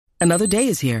Another day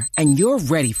is here, and you're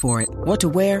ready for it. What to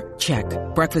wear? Check.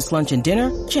 Breakfast, lunch, and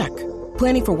dinner? Check.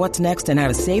 Planning for what's next and how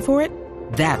to save for it?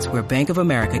 That's where Bank of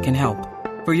America can help.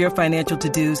 For your financial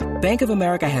to-dos, Bank of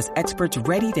America has experts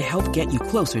ready to help get you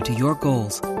closer to your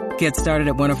goals. Get started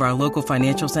at one of our local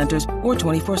financial centers or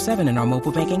 24/7 in our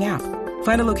mobile banking app.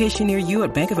 Find a location near you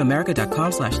at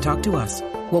bankofamerica.com/talktous.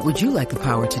 What would you like the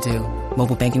power to do?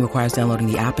 Mobile banking requires downloading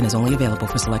the app and is only available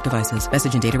for select devices.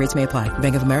 Message and data rates may apply.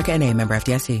 Bank of America N.A., member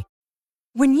FDIC.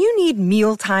 When you need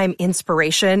mealtime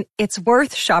inspiration, it's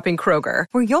worth shopping Kroger,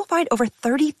 where you'll find over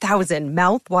 30,000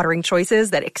 mouth-watering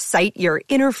choices that excite your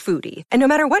inner foodie. And no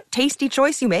matter what tasty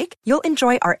choice you make, you'll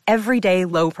enjoy our everyday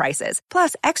low prices,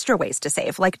 plus extra ways to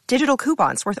save, like digital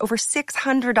coupons worth over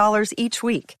 $600 each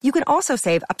week. You can also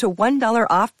save up to $1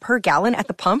 off per gallon at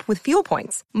the pump with fuel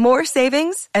points. More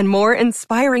savings and more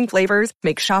inspiring flavors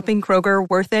make shopping Kroger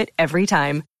worth it every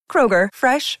time. Kroger,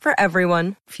 fresh for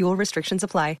everyone. Fuel restrictions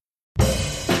apply.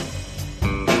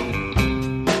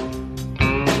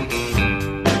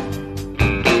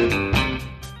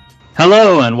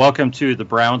 Hello and welcome to the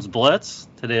Browns Blitz.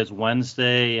 Today is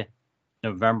Wednesday,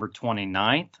 November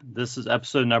 29th. This is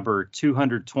episode number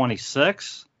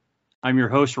 226. I'm your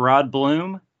host, Rod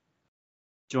Bloom.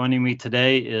 Joining me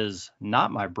today is not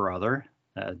my brother.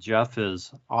 Jeff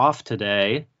is off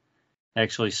today.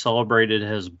 Actually celebrated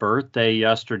his birthday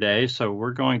yesterday, so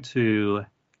we're going to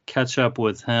catch up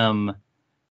with him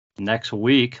next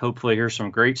week. Hopefully hear some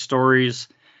great stories.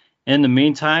 In the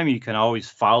meantime, you can always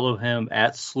follow him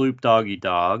at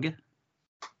SloopDoggyDog,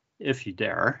 if you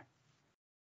dare.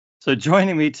 So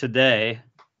joining me today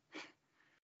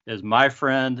is my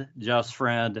friend, Jeff's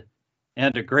friend,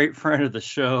 and a great friend of the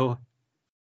show,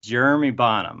 Jeremy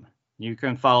Bonham. You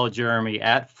can follow Jeremy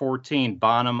at 14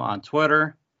 Bonham on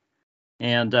Twitter.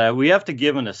 And we have to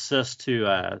give an assist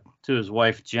to his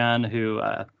wife, Jen, who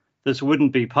this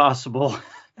wouldn't be possible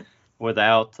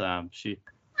without.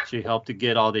 She helped to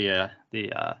get all the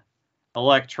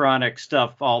electronic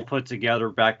stuff all put together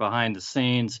back behind the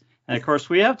scenes. And, of course,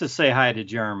 we have to say hi to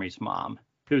Jeremy's mom,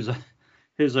 who's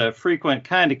a frequent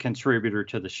kind of contributor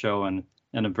to the show in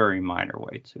a very minor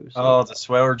way, too. So, the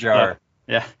swear jar.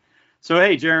 Yeah. So,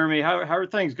 hey, Jeremy, how are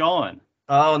things going?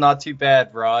 Oh, not too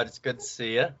bad, Rod. It's good to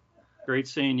see you. Great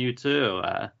seeing you, too.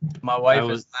 My wife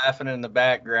is laughing in the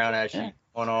background as she's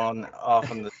going on off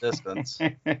in the distance.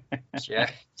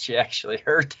 She actually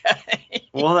heard that.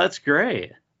 Well, that's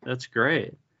great. That's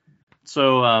great.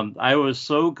 So I was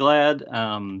so glad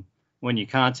when you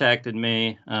contacted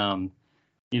me.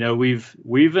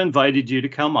 We've invited you to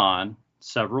come on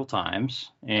several times,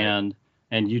 and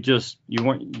you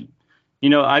weren't.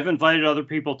 I've invited other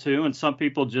people too, and some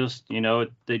people just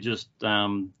they just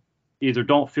either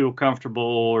don't feel comfortable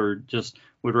or just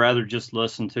would rather just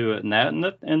listen to it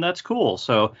and that's cool.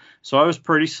 So I was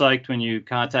pretty psyched when you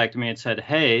contacted me and said,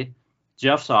 "Hey,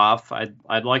 Jeff's off.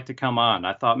 I'd like to come on."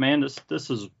 I thought, man,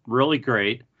 this is really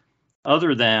great.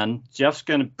 Other than Jeff's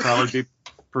going to probably be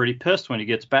pretty pissed when he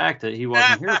gets back that he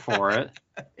wasn't here for it.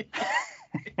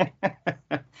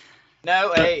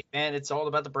 No, hey, man, it's all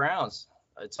about the Browns.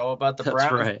 It's all about the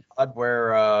Browns, right.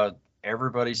 Where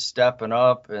everybody's stepping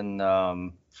up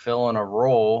and filling a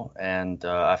role. And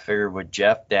I figured with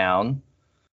Jeff down,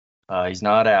 he's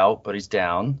not out, but he's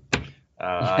down.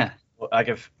 I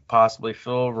could possibly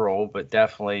fill a role, but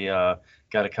definitely got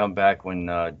to come back when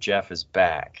Jeff is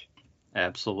back.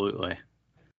 Absolutely.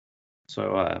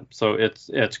 So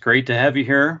it's great to have you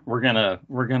here. We're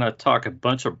gonna talk a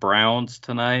bunch of Browns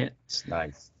tonight. It's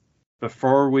nice.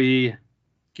 Before we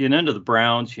get into the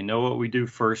Browns, you know what we do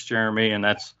first, Jeremy, and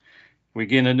that's we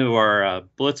get into our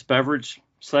Blitz beverage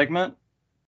segment,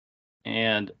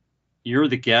 and you're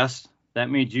the guest. That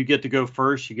means you get to go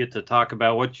first. You get to talk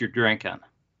about what you're drinking.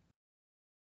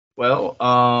 Well,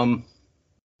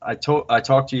 I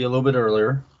talked to you a little bit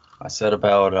earlier. I said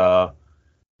about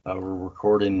we're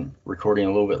recording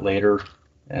a little bit later,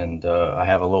 and I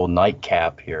have a little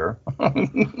nightcap here.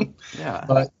 Yeah.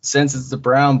 But since it's the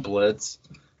Browns Blitz,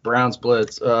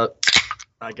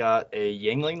 I got a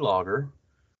Yingling Lager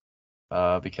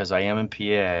because I am in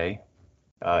PA,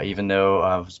 even though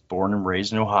I was born and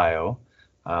raised in Ohio.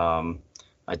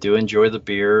 I do enjoy the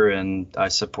beer, and I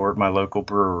support my local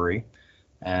brewery,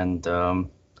 and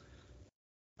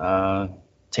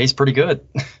tastes pretty good.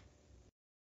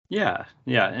 Yeah,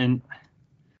 and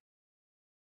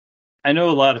I know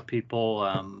a lot of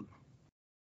people,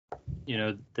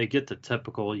 they get the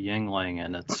typical Yingling,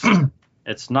 and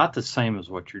it's not the same as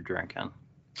what you're drinking.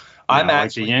 I'm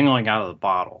actually like the Yingling out of the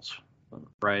bottles,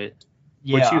 right?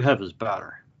 Yeah. What you have is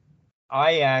better.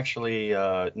 I actually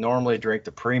normally drink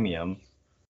the premium.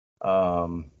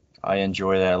 I I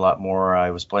enjoy that a lot more.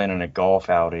 I was playing in a golf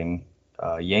outing,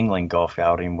 Yingling golf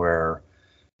outing, where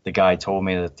the guy told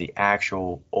me that the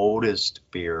actual oldest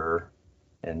beer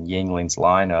in Yingling's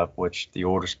lineup, which the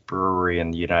oldest brewery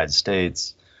in the United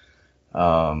States,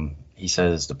 he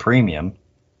says the premium,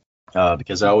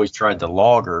 because I always tried the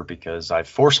lager because I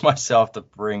forced myself to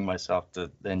bring myself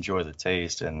to enjoy the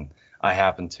taste, and I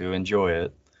happen to enjoy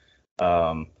it.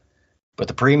 But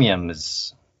the premium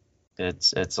it's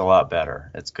a lot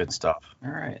better. It's good stuff. All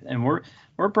right, and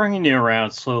we're bringing you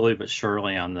around slowly but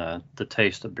surely on the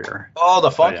taste of beer. Oh,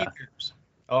 the funky beers.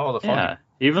 Oh, the funky. Yeah,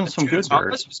 even some good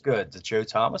beers. Was good. The Joe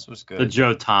Thomas was good. The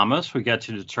Joe Thomas, we got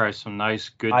you to try some nice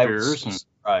good beers.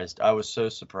 I was so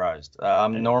surprised.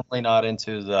 I'm normally not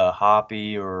into the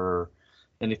hoppy or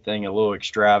anything a little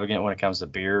extravagant when it comes to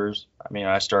beers. I mean,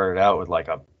 I started out with like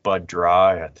a Bud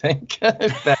Dry, I think,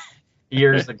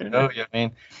 years ago. I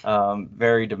mean,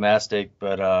 very domestic.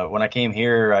 But when I came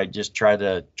here, I just tried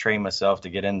to train myself to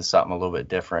get into something a little bit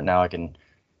different. Now I can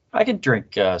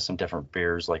drink some different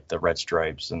beers like the Red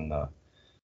Stripes and the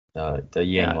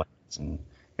Yinglings and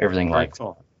everything like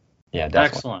that. Yeah,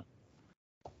 definitely. Excellent.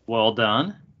 Well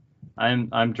done.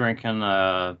 I'm drinking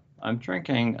honey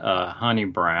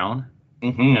brown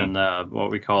in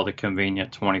what we call the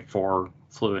convenient 24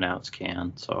 fluid ounce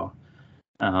can. So,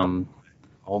 oh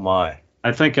my!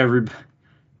 I think that's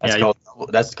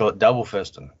called double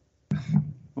fisting.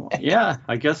 Yeah,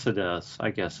 I guess it is.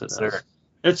 Sure.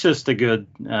 It's just a good,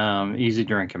 easy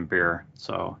drinking beer.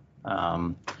 So,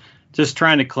 just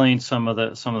trying to clean some of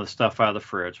the stuff out of the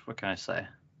fridge. What can I say?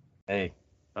 Hey,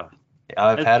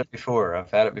 I've had it before.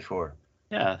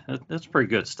 Yeah, it's pretty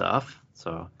good stuff.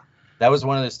 So that was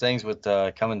one of those things with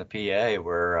coming to PA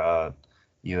where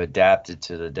you adapted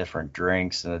to the different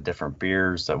drinks and the different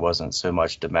beers that wasn't so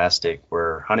much domestic.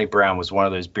 Where Honey Brown was one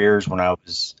of those beers when I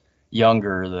was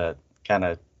younger that kind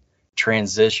of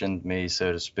transitioned me,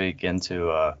 so to speak,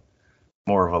 into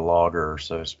more of a lager,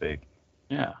 so to speak.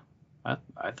 Yeah, I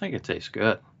think it tastes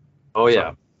good. Oh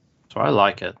yeah, so I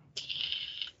like it.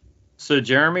 So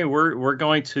Jeremy, we're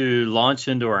going to launch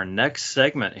into our next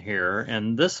segment here,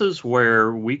 and this is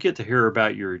where we get to hear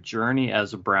about your journey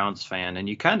as a Browns fan, and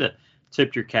you kind of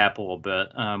tipped your cap a little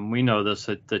bit. We know this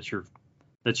that you're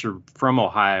from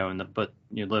Ohio, but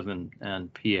you live in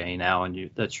PA now,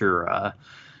 and that's your. I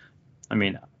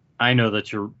mean, I know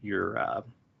that you're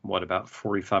what, about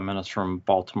 45 minutes from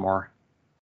Baltimore,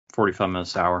 45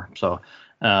 minutes an hour. So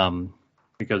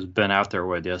because I've been out there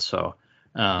with you, so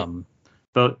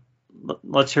but.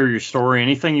 Let's hear your story.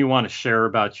 Anything you want to share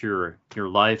about your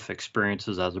life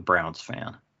experiences as a Browns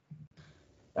fan?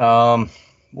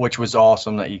 Which was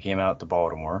awesome that you came out to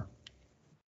Baltimore.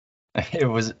 It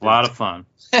was a lot of fun.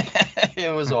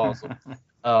 It was awesome.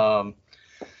 I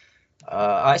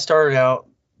started out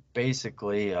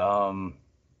basically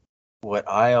what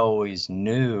I always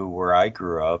knew where I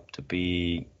grew up to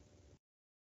be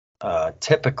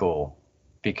typical,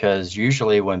 because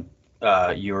usually when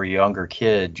you were a younger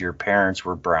kid, your parents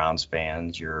were Browns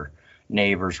fans, your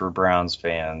neighbors were Browns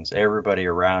fans, everybody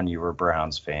around you were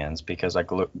Browns fans, because I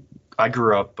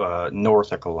grew up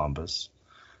north of Columbus.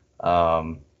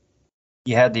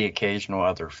 You had the occasional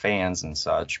other fans and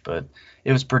such, but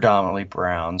it was predominantly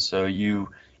Browns. So you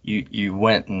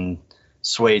went and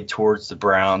swayed towards the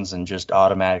Browns and just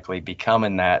automatically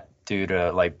becoming that due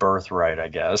to like birthright, I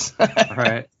guess.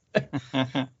 Right.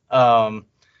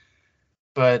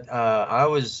 But I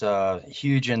was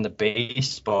huge into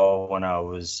baseball when I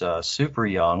was super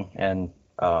young, and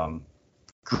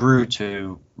grew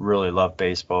to really love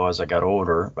baseball as I got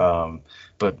older.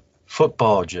 But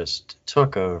football just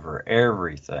took over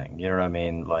everything. You know what I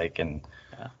mean? Like, and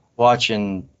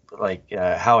watching like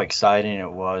how exciting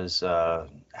it was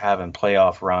having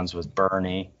playoff runs with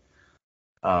Bernie.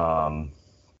 I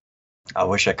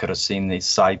wish I could have seen these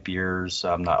sight beers.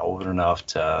 I'm not old enough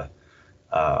to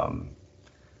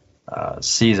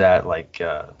see that like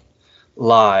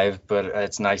live, but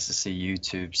it's nice to see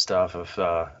YouTube stuff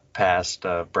of past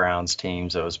Browns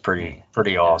teams. It was pretty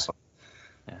awesome.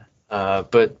 Yeah.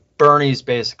 But Bernie's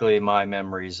basically my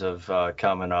memories of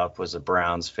coming up was a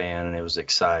Browns fan, and it was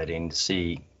exciting to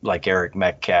see like Eric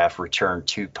Metcalf return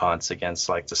 2 punts against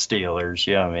like the Steelers.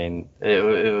 Yeah, I mean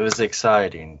it was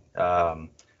exciting.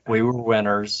 We were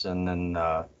winners, and then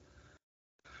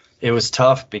it was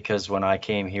tough because when I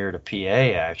came here to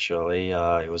PA, actually,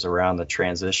 it was around the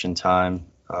transition time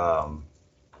of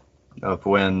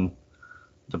when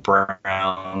the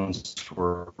Browns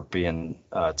were being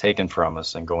taken from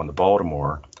us and going to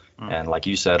Baltimore. And like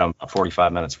you said, I'm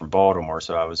 45 minutes from Baltimore,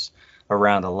 so I was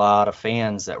around a lot of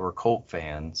fans that were Colt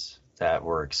fans that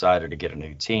were excited to get a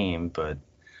new team. But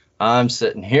I'm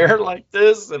sitting here like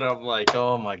this, and I'm like,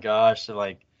 oh my gosh,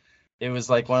 like it was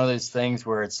like one of those things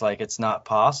where it's like it's not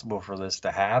possible for this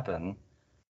to happen.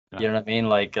 You know what I mean?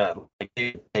 Like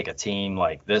they take a team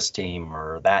like this team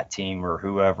or that team or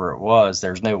whoever it was.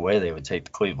 There's no way they would take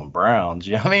the Cleveland Browns.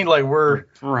 You know what I mean? Like we're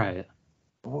right.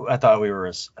 I thought we were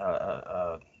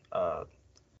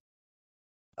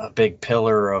a big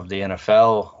pillar of the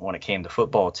NFL when it came to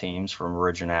football teams from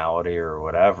originality or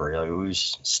whatever. Like, it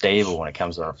was stable when it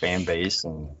comes to our fan base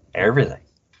and everything.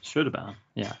 Should have been,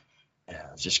 yeah.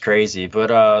 Yeah, it's just crazy.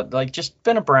 But like just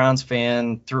been a Browns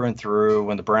fan through and through.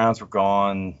 When the Browns were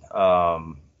gone,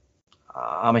 I'm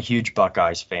a huge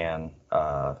Buckeyes fan.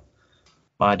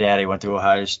 My daddy went to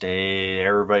Ohio State.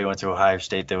 Everybody went to Ohio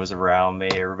State that was around me.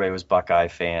 Everybody was Buckeye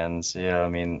fans. I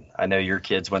mean, I know your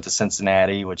kids went to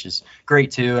Cincinnati, which is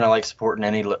great too, and I like supporting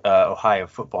any Ohio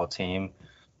football team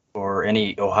or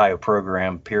any Ohio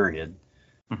program, period.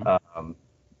 Mm-hmm.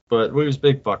 But we was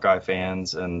big Buckeye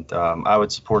fans, and I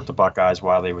would support the Buckeyes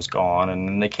while they was gone. And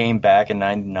then they came back in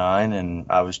 '99, and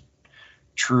I was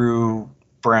true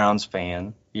Browns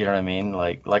fan. You know what I mean?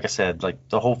 Like I said, like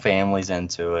the whole family's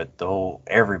into it.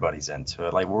 Everybody's into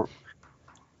it. Like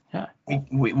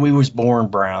we was born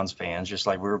Browns fans, just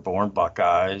like we were born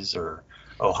Buckeyes or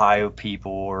Ohio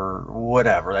people or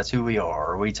whatever. That's who we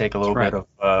are. We take a little bit of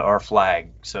our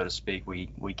flag, so to speak.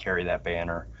 We carry that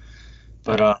banner.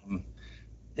 But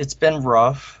it's been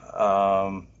rough.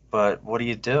 But what do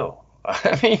you do?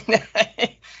 I mean,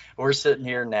 we're sitting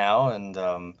here now,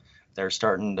 and they're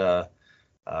starting to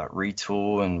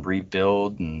retool and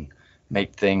rebuild and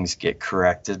make things get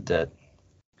corrected that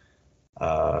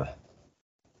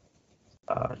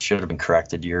should have been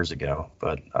corrected years ago.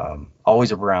 But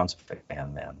always a Browns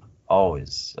fan, man.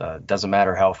 Always. Doesn't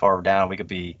matter how far down. We could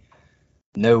be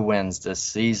no wins this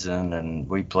season, and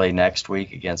we play next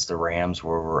week against the Rams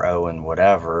where we're 0 and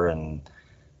whatever, and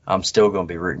I'm still going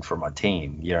to be rooting for my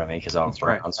team, you know what I mean, because I'm a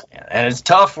Browns fan. And it's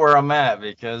tough where I'm at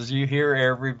because you hear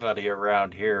everybody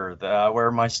around here that I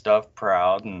wear my stuff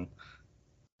proud, and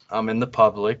I'm in the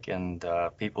public, and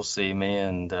people see me,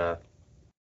 and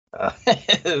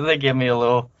they give me a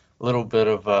little bit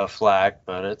of flack,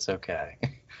 but it's okay.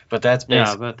 But that's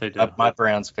basically, I bet they do. My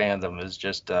Browns fandom is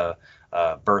just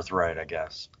birthright, I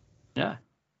guess. Yeah,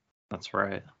 that's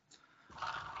right.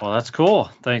 Well, that's cool.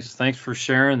 Thanks for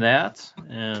sharing that.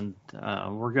 And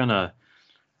we're gonna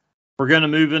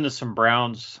move into some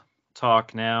Browns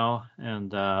talk now,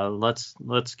 and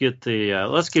let's get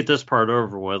this part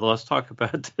over with. Let's talk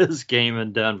about this game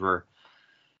in Denver.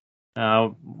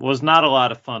 Was not a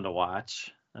lot of fun to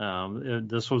watch.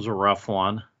 This was a rough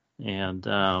one, and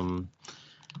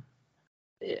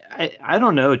I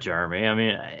don't know, Jeremy. I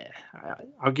mean,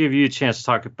 I'll give you a chance to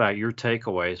talk about your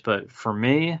takeaways, but for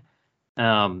me,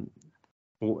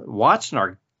 watching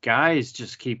our guys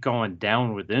just keep going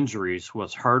down with injuries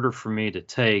was harder for me to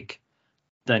take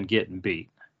than getting beat.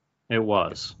 It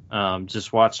was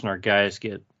just watching our guys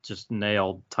get just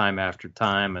nailed time after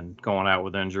time and going out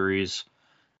with injuries.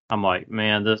 I'm like,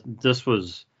 man, this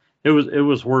was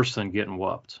worse than getting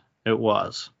whooped. It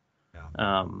was.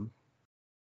 Yeah.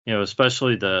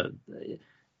 Especially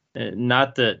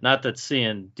not that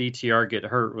seeing DTR get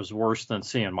hurt was worse than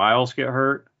seeing Miles get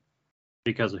hurt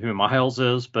because of who Miles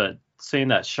is, but seeing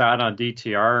that shot on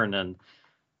DTR and then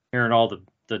hearing all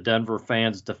the Denver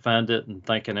fans defend it and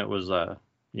thinking it was a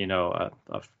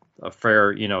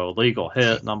fair, illegal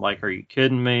hit. And I'm like, are you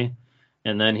kidding me?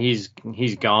 And then he's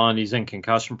gone. He's in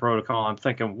concussion protocol. I'm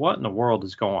thinking, what in the world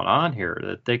is going on here?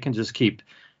 That they can just keep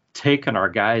taking our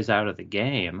guys out of the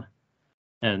game.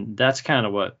 And that's kind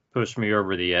of what pushed me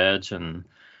over the edge. And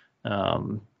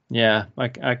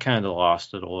I kind of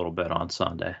lost it a little bit on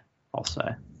Sunday, I'll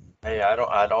say. Hey, I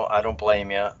don't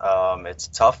blame you. It's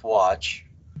a tough watch.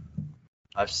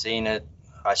 I've seen it.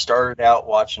 I started out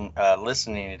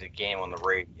listening to the game on the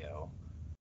radio.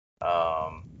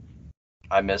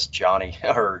 I missed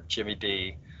Jimmy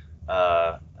D.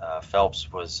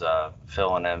 Phelps was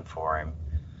filling in for him.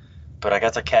 But I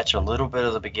got to catch a little bit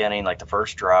of the beginning, like the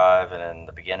first drive and then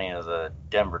the beginning of the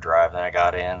Denver drive. Then I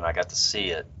got in and I got to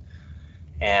see it.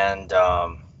 And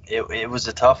it was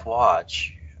a tough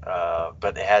watch,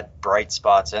 but they had bright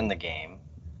spots in the game.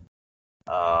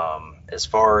 As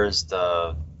far as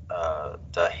the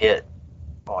hit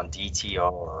on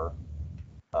DTR,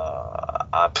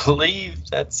 I believe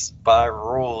that's by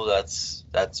rule. That's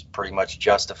pretty much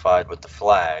justified with the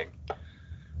flag.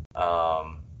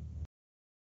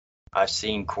 I've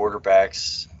seen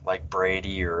quarterbacks like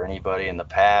Brady or anybody in the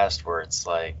past where it's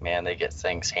like, man, they get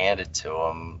things handed to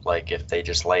them. Like if they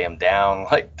just lay them down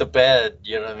like the bed,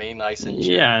 you know what I mean? Nice and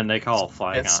yeah, and they call a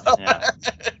flag on. Yeah.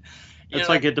 it's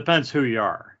like it depends who you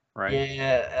are, right?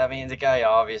 Yeah, I mean, the guy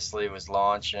obviously was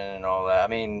launching and all that. I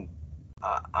mean,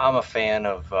 I'm a fan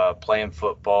of playing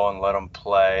football and let them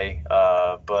play,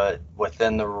 but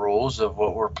within the rules of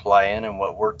what we're playing and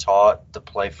what we're taught to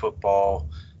play football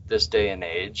this day and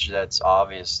age, that's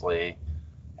obviously,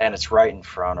 and it's right in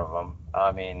front of them.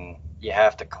 I mean, you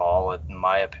have to call it, in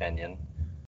my opinion.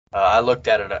 I looked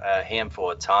at it a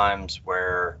handful of times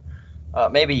where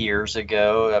maybe years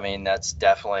ago, I mean, that's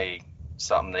definitely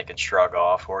something they can shrug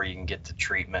off, or you can get the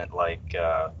treatment like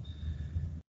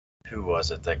who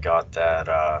was it that got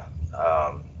that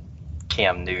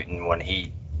Cam Newton when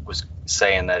he was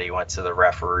saying that he went to the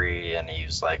referee and he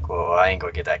was like, well, I ain't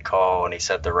gonna get that call, and he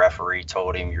said the referee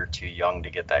told him you're too young to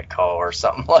get that call or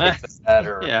something like that.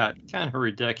 Or yeah, kind of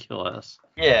ridiculous.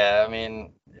 Yeah, I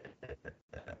mean,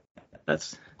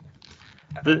 this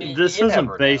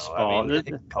isn't baseball. I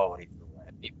mean, call it either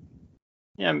way.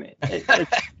 Yeah, I mean,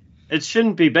 it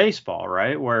shouldn't be baseball,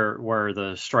 right? Where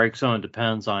the strike zone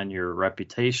depends on your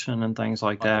reputation and things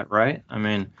like that, right? I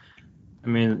mean,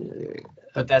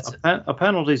 but that's a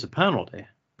penalty's a penalty.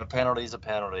 A penalty's a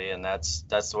penalty, and that's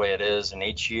the way it is. And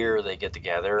each year they get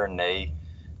together and they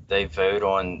vote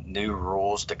on new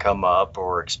rules to come up,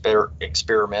 or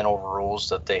experimental rules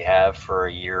that they have for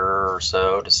a year or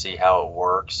so to see how it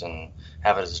works and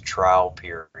have it as a trial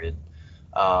period.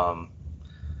 But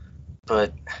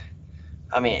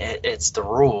I mean, it's the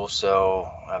rule,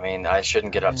 so I mean, I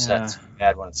shouldn't get upset too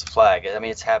bad when it's a flag. I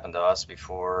mean, it's happened to us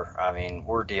before. I mean,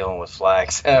 we're dealing with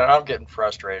flags, and I'm getting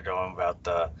frustrated on them about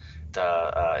the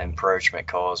encroachment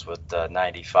calls with the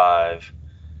 95.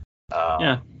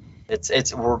 We're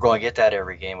going to get that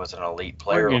every game with an elite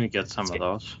player. We're going to get some of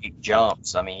those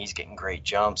jumps. I mean, he's getting great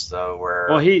jumps though.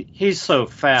 Well, he's so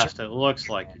fast, it looks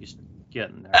like he's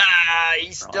getting there.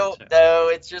 He's still no.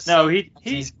 It's just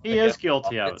he is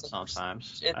guilty of it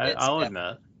sometimes. I'll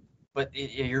admit. But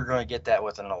you're going to get that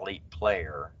with an elite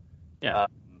player. Yeah,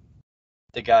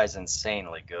 the guy's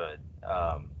insanely good.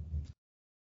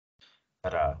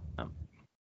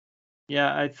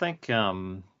 Yeah, I think. I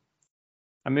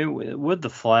mean, with the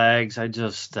flags, I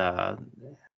just all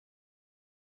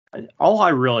I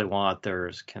really want there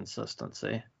is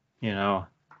consistency. You know,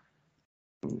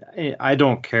 I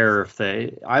don't care if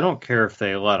they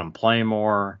let them play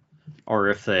more or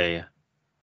if they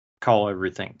call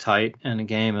everything tight in a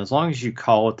game. As long as you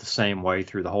call it the same way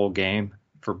through the whole game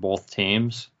for both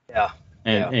teams. Yeah.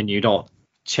 And you don't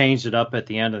change it up at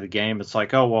the end of the game. It's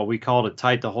like, oh, well, we called it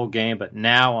tight the whole game, but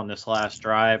now on this last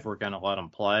drive, we're going to let them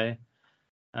play.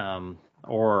 Or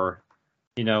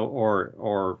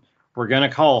we're going to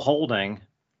call holding,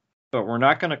 but we're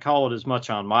not going to call it as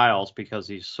much on Miles because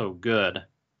he's so good.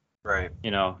 Right.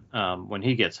 When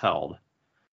he gets held.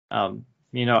 Don't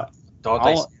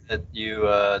they say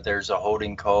that there's a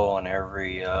holding call on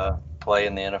every play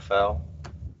in the NFL?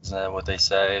 Isn't that what they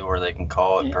say, where they can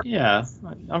call it? Yeah,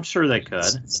 I'm sure they could.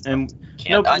 And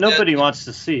nobody wants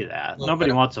to see that.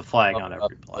 Nobody wants a flag on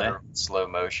every play. Slow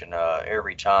motion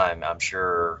every time. I'm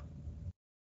sure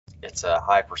it's a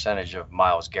high percentage of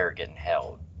Myles Garrett getting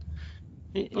held.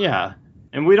 Yeah,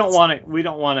 and we don't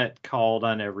want it called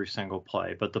on every single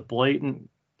play. But the blatant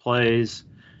plays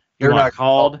they're not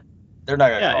called. They're not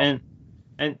going to call.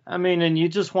 And I mean, and you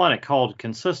just want it called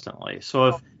consistently. So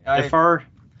if 100%.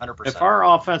 If our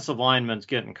offensive lineman's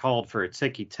getting called for a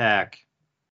ticky-tack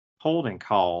holding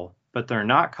call, but they're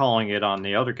not calling it on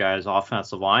the other guy's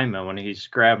offensive lineman when he's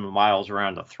grabbing Miles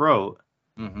around the throat,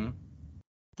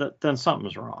 then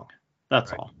something's wrong.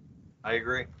 That's all. I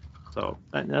agree. So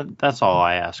that's all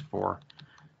I ask for.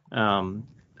 I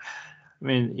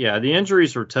mean, yeah, the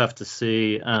injuries were tough to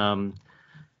see. A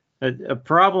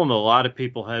problem a lot of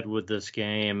people had with this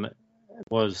game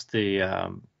was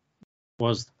the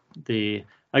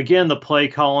play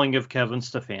calling of Kevin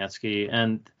Stefanski,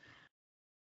 and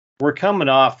we're coming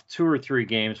off 2 or 3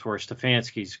 games where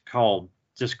Stefanski's called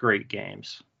just great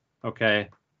games. Okay.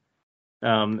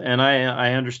 And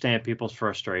I understand people's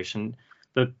frustration,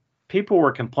 but people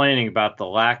were complaining about the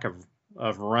lack of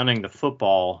running the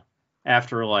football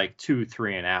after like 2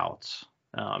 3-and-outs,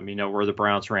 where the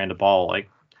Browns ran the ball like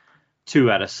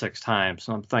 2 out of 6 times.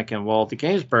 And I'm thinking, well, the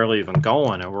game's barely even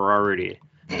going and we're already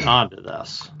onto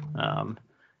this.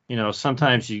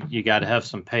 Sometimes you got to have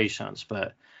some patience,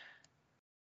 but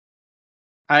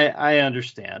I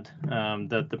understand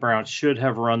that the Browns should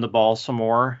have run the ball some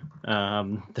more.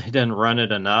 They didn't run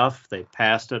it enough. They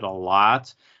passed it a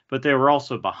lot, but they were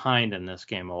also behind in this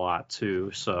game a lot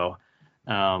too. So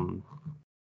I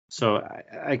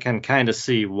can kind of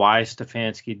see why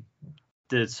Stefanski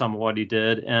did some of what he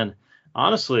did. And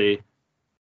honestly,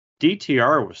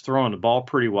 DTR was throwing the ball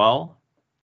pretty well.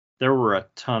 there were a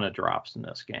ton of drops in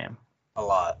this game. A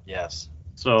lot, yes.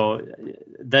 So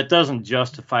that doesn't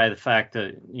justify the fact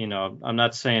that, I'm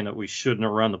not saying that we shouldn't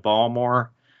have run the ball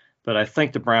more, but I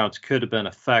think the Browns could have been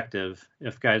effective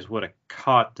if guys would have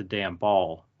caught the damn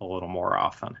ball a little more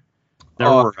often. There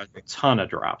were a ton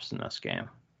of drops in this game.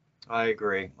 I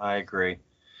agree.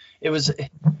 It was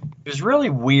really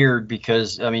weird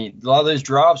because, I mean, a lot of those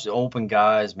drops, open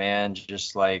guys, man,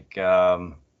 just like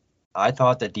I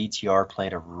thought that DTR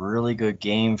played a really good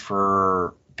game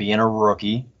for being a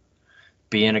rookie,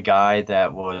 being a guy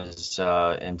that was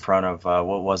in front of,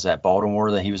 what was that,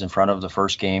 Baltimore, that he was in front of the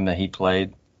first game that he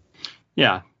played?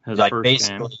 Yeah, his like first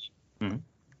basically, game.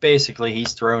 Basically,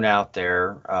 he's thrown out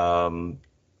there,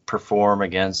 perform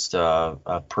against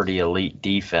a pretty elite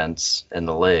defense in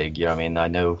the league. You know what I mean? I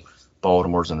know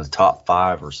Baltimore's in the top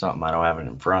 5 or something. I don't have it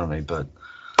in front of me, but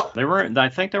I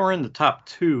think they were in the top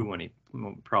 2 when he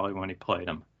played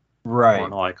them. Right. More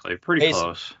than likely. Pretty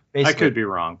close. I could be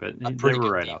wrong, but they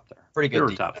were right up there. Pretty good. They were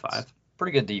defense. top 5.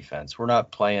 Pretty good defense. We're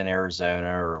not playing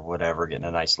Arizona or whatever, getting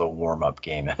a nice little warm-up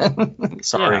game in.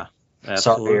 Sorry. Yeah,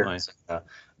 absolutely. Sorry,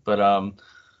 but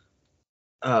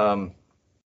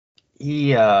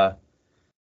he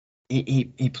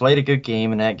played a good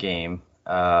game in that game.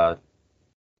 I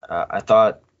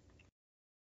thought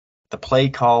the play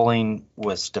calling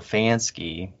with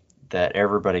Stefanski that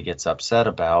everybody gets upset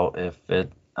about,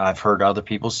 I've heard other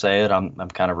people say it. I'm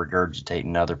kind of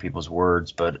regurgitating other people's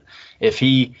words, but if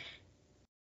he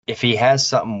has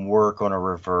something work on a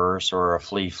reverse or a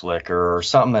flea flicker or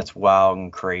something that's wild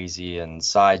and crazy and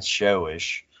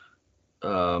sideshowish,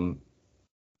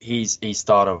 he's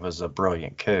thought of as a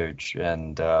brilliant coach.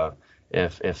 And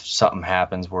if something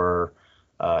happens where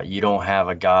you don't have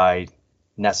a guy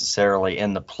necessarily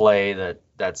in the play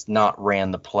that's not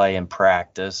ran the play in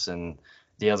practice, and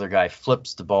the other guy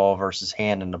flips the ball versus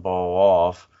handing the ball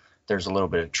off, there's a little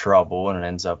bit of trouble and it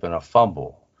ends up in a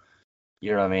fumble.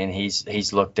 You know what I mean?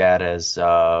 He's looked at as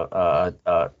a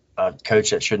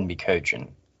coach that shouldn't be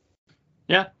coaching.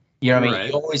 Yeah. You know what I mean? Right.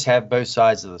 You always have both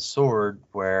sides of the sword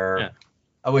where. Yeah.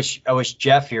 I wish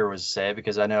Jeff here was say it,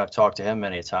 because I know I've talked to him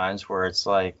many times, where it's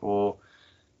like, well,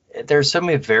 there's so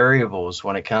many variables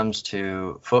when it comes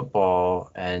to football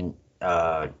and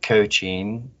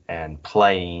coaching and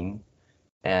playing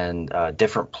and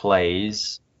different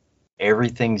plays.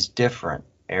 Everything's different.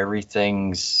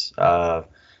 Everything's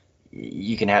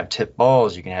you can have tip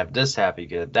balls, you can have this happen, you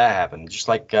can have that happen. Just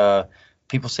like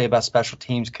people say about special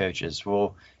teams coaches.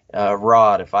 Well,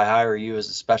 Rod, if I hire you as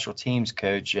a special teams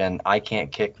coach and I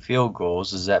can't kick field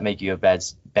goals, does that make you a bad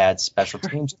special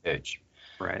teams coach?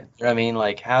 Right. You know what I mean?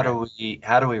 Like, how do we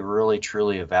really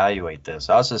truly evaluate this?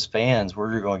 Us as fans,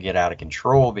 we're going to get out of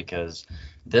control because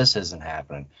this isn't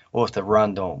happening. Well, if the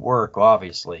run don't work, well,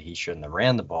 obviously he shouldn't have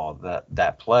ran the ball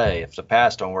that play. If the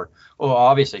pass don't work, well,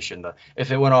 obviously he shouldn't have.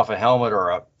 If it went off a helmet or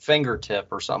a fingertip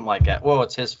or something like that, well,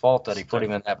 it's his fault that he put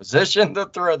him in that position to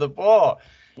throw the ball.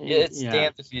 It's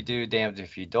damned if you do, damned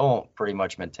if you don't, pretty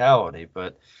much mentality.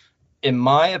 But in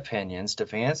my opinion,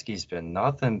 Stefanski's been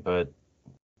nothing but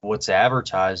what's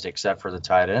advertised except for the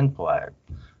tight end play.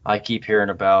 I keep hearing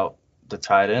about the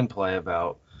tight end play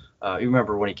about, you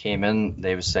remember when he came in,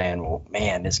 they were saying, well,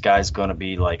 man, this guy's going to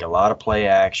be like a lot of play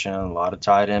action, a lot of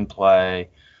tight end play.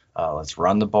 Let's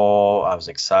run the ball. I was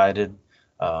excited.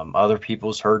 Other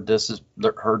people's heard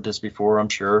this before, I'm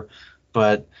sure.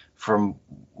 But from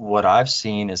what I've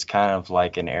seen is kind of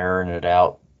like an airing it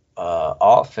out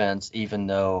offense, even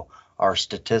though our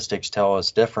statistics tell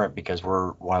us different because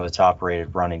we're one of the top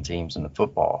rated running teams in the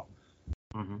football.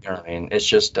 Mm-hmm. You know what I mean? It's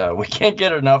just we can't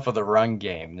get enough of the run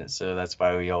game. So that's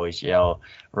why we always yell,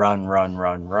 run, run,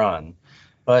 run, run.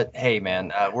 But, hey,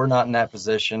 man, we're not in that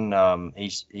position.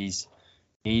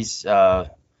 He's a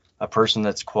person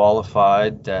that's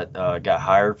qualified, that got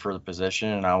hired for the position,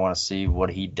 and I want to see what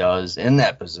he does in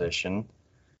that position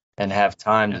and have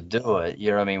time to do it,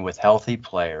 you know what I mean, with healthy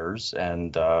players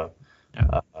and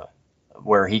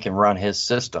where he can run his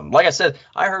system. Like I said,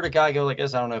 I heard a guy go like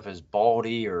this, I don't know if it's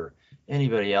Baldy or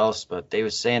anybody else, but they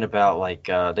was saying about like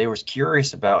they was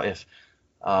curious about if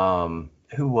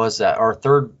who was that? Our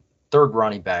third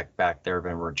running back there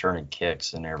been returning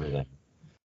kicks and everything.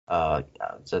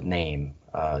 It's a name.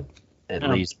 At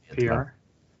least PR.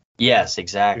 Yes,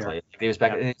 exactly. He was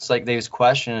back. It's like they was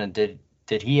questioning,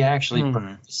 did he actually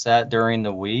practice that during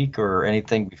the week or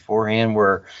anything beforehand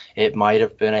where it might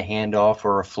have been a handoff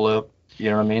or a flip? You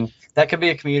know what I mean? That could be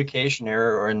a communication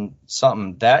error or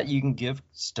something that you can give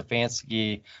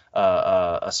Stefanski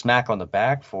a smack on the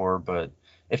back for. But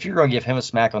if you're going to give him a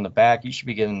smack on the back, you should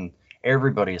be giving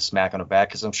everybody a smack on the back,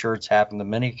 because I'm sure it's happened to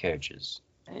many coaches.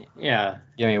 Yeah.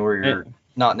 I mean, where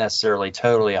not necessarily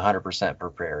totally 100%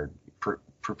 prepared.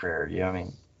 Prepared, you know what I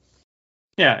mean?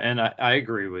 Yeah, and I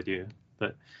agree with you,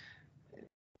 but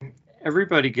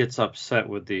everybody gets upset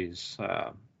with these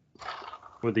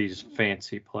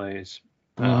fancy plays,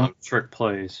 trick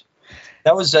plays.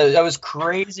 That was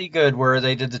crazy good where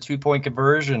they did the 2-point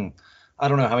conversion. I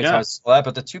don't know how many times I saw that,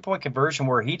 but the 2-point conversion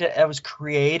where that was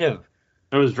creative.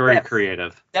 It was very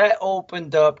creative. That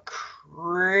opened up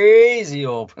crazy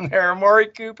open there. Amari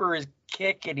Cooper is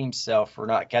kicking himself for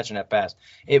not catching that pass.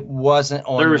 It wasn't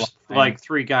on. There was like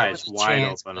 3 guys wide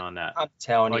open on that. I'm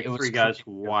telling you, it was 3 guys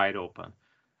wide open.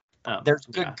 There's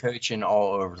good coaching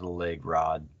all over the league,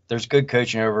 Rod. There's good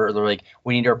coaching over the league.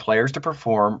 We need our players to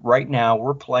perform. Right now,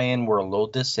 we're a little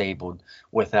disabled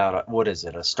without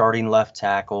a starting left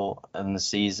tackle in the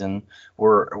season.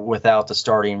 We're without the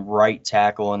starting right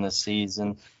tackle in the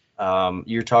season.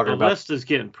 You're talking about the list is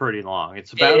getting pretty long.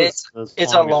 It's about it's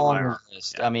a long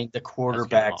list. Yeah. I mean, the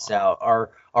quarterback's out.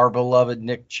 Our beloved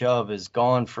Nick Chubb is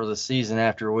gone for the season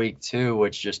after week 2,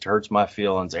 which just hurts my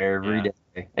feelings every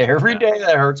day. Every day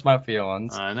that hurts my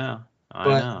feelings. I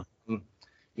know.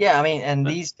 Yeah, I mean, and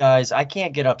these guys, I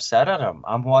can't get upset at them.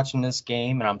 I'm watching this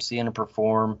game and I'm seeing them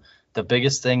perform. The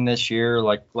biggest thing this year,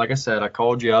 like I said, I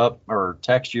called you up or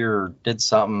text you or did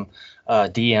something,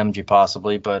 DM'd you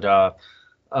possibly, but I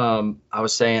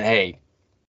was saying, hey,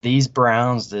 these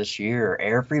Browns this year,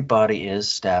 everybody is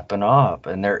stepping up,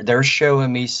 and they're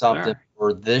showing me something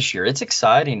for this year. It's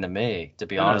exciting to me, to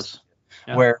be honest.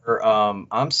 Yeah. Where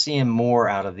I'm seeing more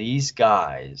out of these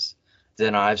guys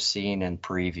than I've seen in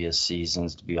previous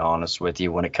seasons, to be honest with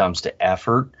you, when it comes to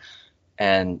effort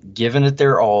and giving it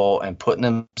their all and putting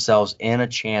themselves in a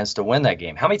chance to win that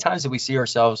game. How many times did we see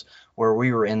ourselves where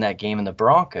we were in that game in the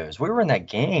Broncos? We were in that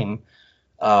game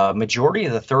majority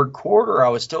of the third quarter. I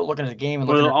was still looking at the game. And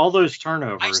all those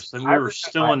turnovers, and we were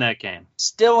still in that game.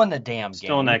 Still in the damn game.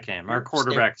 Still in that game. Our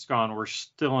quarterback's gone. We're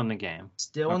still in the game.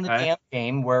 Still in the damn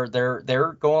game where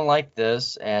they're going like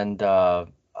this and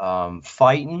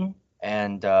fighting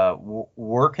and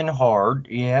working hard.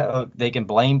 Yeah, they can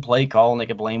blame play call and they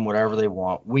can blame whatever they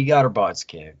want. We got our butts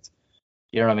kicked.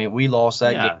 You know what I mean? We lost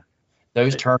that game.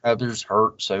 Those turnovers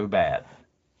hurt so bad.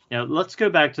 Yeah, let's go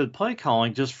back to the play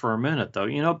calling just for a minute, though.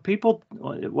 You know,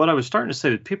 what I was starting to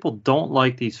say is people don't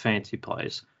like these fancy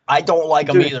plays. I don't like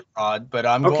them either, Rod. But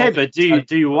I'm okay. But do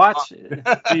you watch?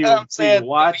 Do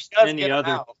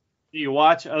you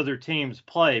watch other teams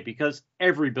play? Because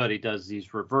everybody does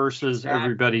these reverses. Exactly.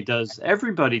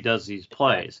 Everybody does these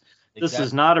plays. Exactly. This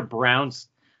is not a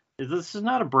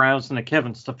Browns and a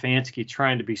Kevin Stefanski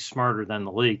trying to be smarter than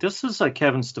the league. This is a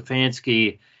Kevin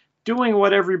Stefanski doing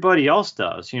what everybody else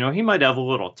does. You know, he might have a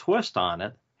little twist on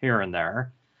it here and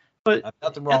there, but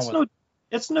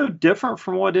it's no different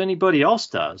from what anybody else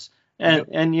does.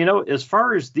 And you know, as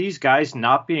far as these guys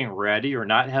not being ready or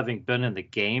not having been in the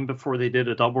game before they did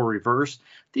a double reverse,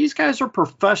 these guys are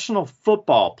professional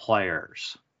football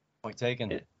players. Point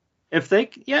taken. If they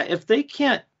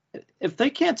can't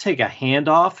take a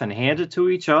handoff and hand it to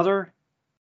each other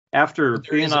after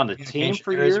being on the team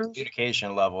for years. There is a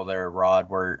communication level there, Rod,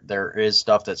 where there is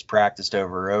stuff that's practiced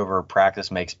over. Practice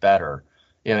makes better.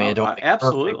 I mean,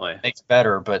 absolutely makes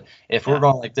better. But if we're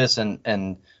going like this,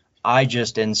 and I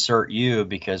just insert you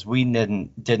because we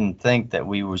didn't think that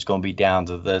we was going to be down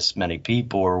to this many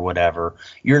people or whatever,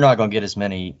 you're not going to get as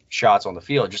many shots on the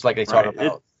field. Just like they talk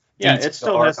about. It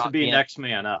still has to be next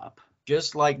man up.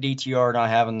 Just like DTR not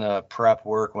having the prep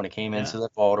work when it came into the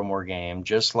Baltimore game,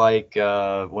 just like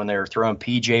when they were throwing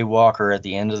PJ Walker at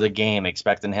the end of the game,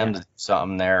 expecting him to do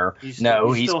something there. You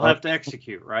still have to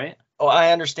execute, right? Oh,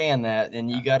 I understand that, and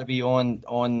you got to be on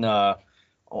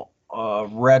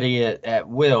ready at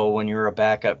will when you're a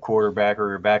backup quarterback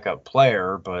or a backup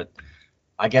player. But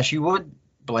I guess you would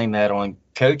blame that on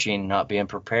coaching not being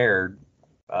prepared.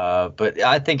 But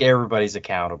I think everybody's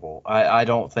accountable. I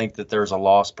don't think that there's a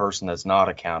lost person that's not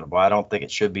accountable. I don't think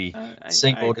it should be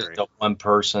singled to one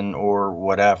person or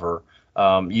whatever.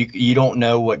 You don't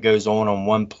know what goes on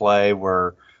one play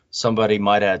where somebody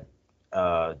might have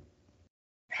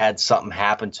had something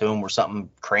happen to them or something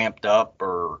cramped up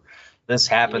or this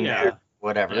happened or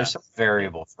whatever. There's some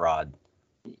variable fraud.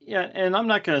 Yeah, and I'm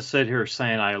not going to sit here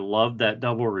saying I love that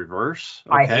double reverse.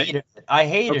 Okay? I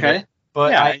hated it.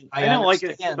 But I don't like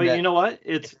it. But you know what?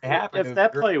 If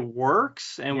that play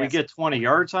works and we get 20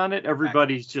 yards on it,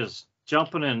 everybody's just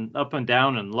jumping and up and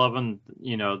down and loving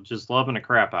the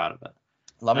crap out of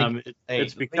it.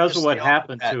 It's because of what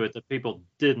happened to it that people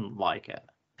didn't like it.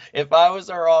 If I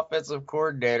was our offensive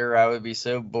coordinator, I would be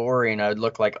so boring. I would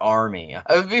look like Army.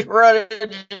 I would be running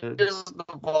just the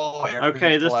ball.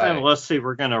 Okay, this time let's see.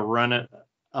 We're going to run it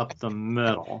up the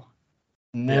middle.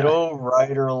 Middle,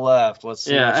 right, or left? Let's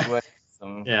see which way.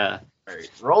 Yeah. All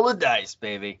right, roll the dice,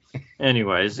 baby.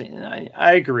 Anyways,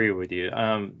 I agree with you.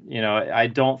 I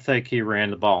don't think he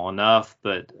ran the ball enough,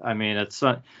 but I mean, it's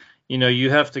not, you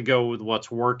have to go with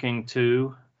what's working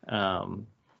too, and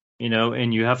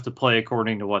you have to play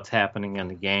according to what's happening in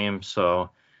the game.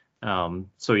 So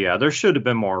yeah, there should have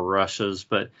been more rushes,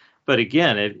 but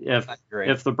again,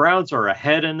 if the Browns are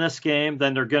ahead in this game,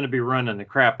 then they're going to be running the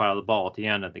crap out of the ball at the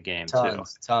end of the game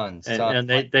tons. And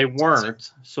they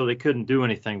weren't, so they couldn't do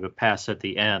anything but pass at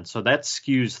the end. So that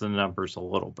skews the numbers a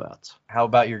little bit. How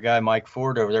about your guy Mike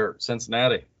Ford over there at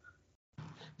Cincinnati?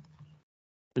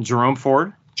 Jerome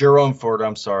Ford,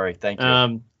 I'm sorry. Thank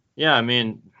you. Yeah, I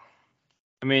mean,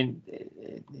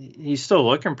 he's still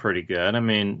looking pretty good. I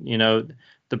mean,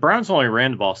 the Browns only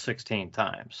ran the ball 16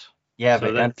 times. Yeah,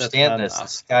 so but understand this. Enough.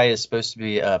 This guy is supposed to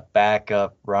be a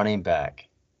backup running back.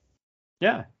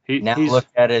 Yeah. Look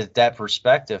at it that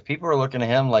perspective. People are looking at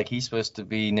him like he's supposed to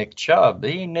be Nick Chubb.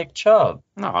 He ain't Nick Chubb.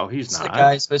 No, he's not. The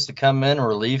guy's supposed to come in and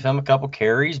relieve him a couple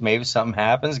carries. Maybe something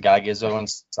happens. Guy gets on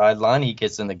the sideline. He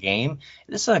gets in the game.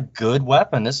 This is a good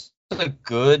weapon. This is a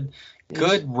good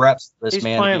reps for this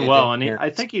man. He's playing well, and I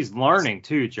think he's learning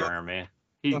too, Jeremy.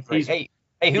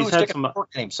 Hey, who was sticking a fork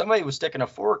in him? Somebody was sticking a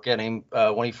fork in him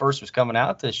when he first was coming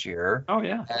out this year. Oh,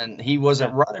 yeah. And he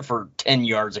wasn't running for 10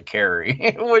 yards a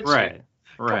carry.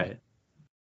 Right.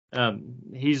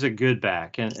 He's a good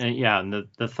back. And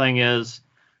the thing is,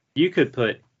 you could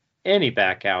put any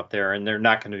back out there, and they're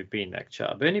not going to be Nick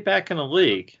Chubb. Any back in the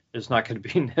league is not going to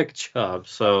be Nick Chubb.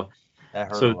 So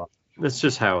that's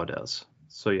just how it is.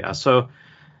 So, yeah. So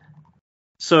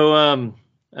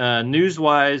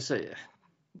news-wise,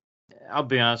 I'll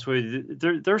be honest with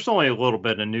you. There's only a little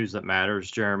bit of news that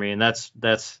matters, Jeremy, and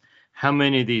that's how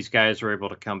many of these guys are able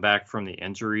to come back from the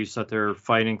injuries that they're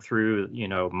fighting through.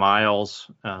 Miles,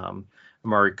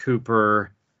 Amari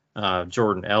Cooper,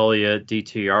 Jordan Elliott,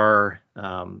 DTR,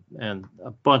 and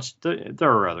a bunch.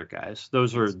 There are other guys.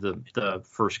 Those are the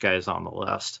first guys on the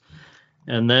list,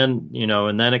 and then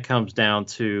it comes down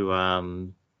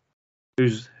to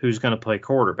who's going to play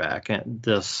quarterback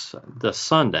this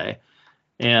Sunday,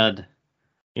 and.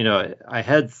 I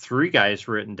had 3 guys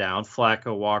written down: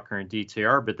 Flacco, Walker, and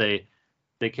DTR, but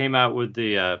they came out with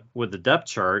the depth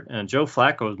chart, and Joe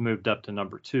Flacco has moved up to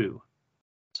number 2.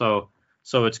 So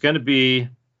it's going to be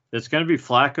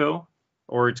Flacco,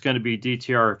 or it's going to be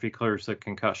DTR if he clears the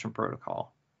concussion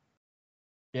protocol.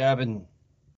 Yeah, I've been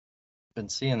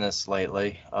seeing this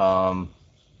lately.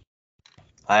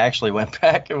 I actually went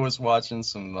back and was watching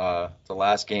some the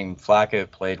last game Flacco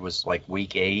played was like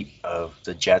week 8 of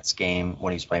the Jets game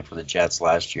when he was playing for the Jets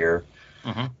last year.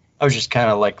 Mm-hmm. I was just kind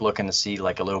of like looking to see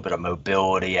like a little bit of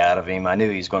mobility out of him. I knew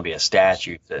he was going to be a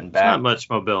statue sitting back. Not much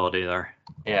mobility there.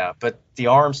 Yeah, but the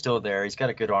arm's still there. He's got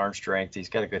a good arm strength. He's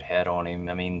got a good head on him.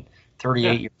 I mean,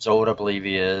 38 years old, I believe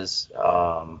he is.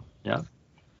 Yeah.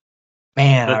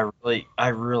 Man, I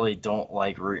really don't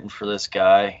like rooting for this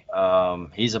guy.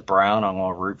 He's a Brown. I'm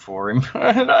going to root for him,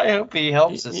 and I hope he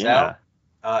helps us out.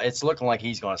 It's looking like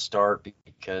he's going to start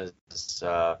because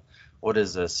what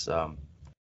is this?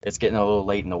 It's getting a little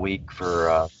late in the week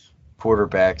for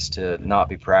quarterbacks to not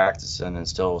be practicing and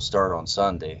still start on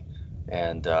Sunday.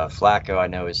 And Flacco, I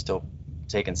know, is still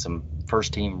taking some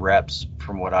first-team reps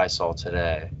from what I saw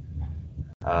today.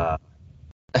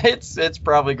 It's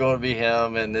probably going to be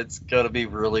him, and it's going to be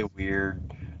really weird.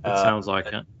 It sounds like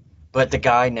it. But the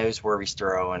guy knows where he's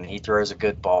throwing. He throws a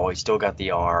good ball. He's still got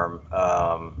the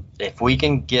arm. If we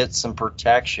can get some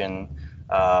protection,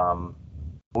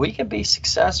 we can be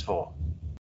successful.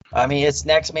 I mean, it's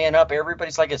next man up.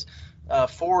 Everybody's like it's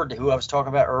Ford, who I was talking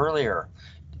about earlier.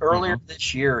 Earlier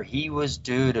this year, he was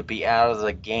due to be out of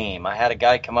the game. I had a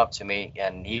guy come up to me,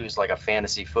 and he was like a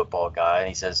fantasy football guy, and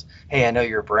he says, "Hey, I know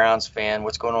you're a Browns fan.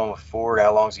 What's going on with Ford?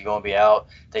 How long is he going to be out?"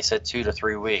 They said 2 to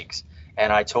 3 weeks.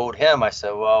 And I told him, I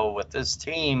said, well, with this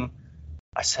team,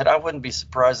 I said, I wouldn't be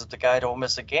surprised if the guy don't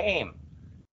miss a game.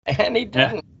 And he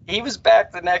didn't. Yeah. He was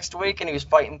back the next week, and he was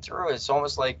fighting through it. It's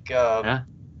almost like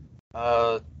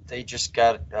they just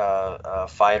got a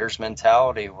fighter's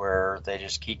mentality where they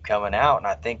just keep coming out. And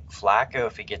I think Flacco,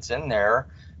 if he gets in there,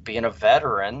 being a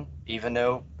veteran, even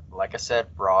though, like I said,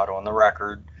 Rod, on the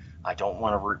record, I don't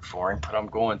want to root for him, but I'm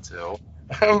going to.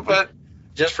 But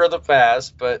just for the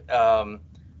past. But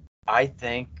I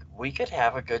think we could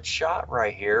have a good shot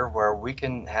right here where we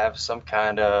can have some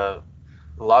kind of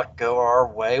luck go our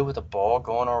way with the ball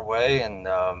going our way, and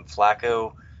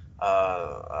Flacco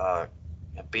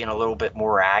being a little bit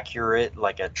more accurate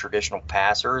like a traditional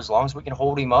passer. As long as we can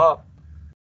hold him up,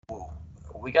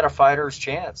 we got a fighter's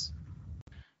chance.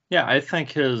 Yeah, I think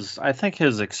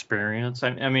his experience.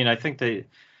 I mean, I think they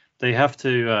have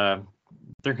to.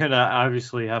 They're gonna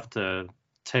obviously have to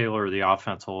tailor the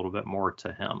offense a little bit more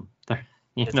to him.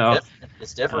 You It's know, different.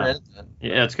 It's different, isn't it?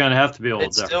 yeah, it's gonna have to be a little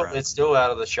It's different. still out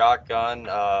of the shotgun.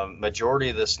 Majority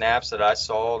of the snaps that I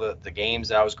saw, the games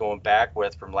that I was going back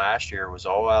with from last year was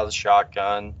all out of the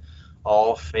shotgun,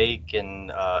 all fake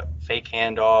and fake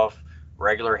handoff,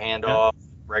 regular Yeah, handoff,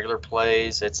 regular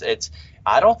plays. It's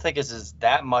I don't think it's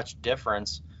that much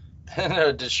difference than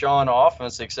a Deshaun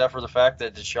offense, except for the fact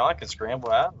that Deshaun can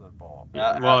scramble out of the ball.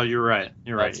 well, you're right.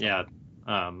 You're right. That's Yeah,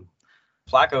 um,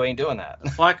 Flacco ain't doing that.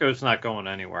 Flacco's not going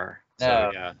anywhere. So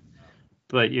No, yeah,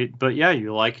 but yeah,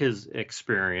 you like his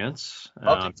experience.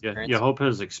 love the You experience. hope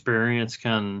his experience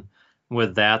can,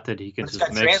 with that he can But it's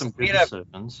just got make some good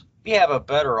decisions. we have a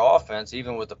better offense,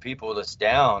 even with the people that's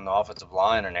down, the offensive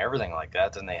line and everything like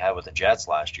that, than they had with the Jets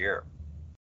last year.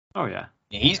 Oh yeah,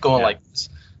 He's going yeah, like this,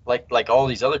 like all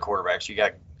these other quarterbacks. You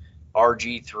got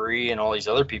RG3 and all these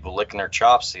other people licking their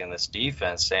chops in this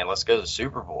defense, saying, "Let's go to the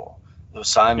Super Bowl.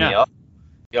 Sign me yeah. up."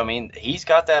 You know what I mean? He's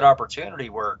got that opportunity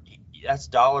where that's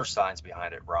dollar signs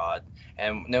behind it, Rod.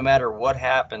 And no matter what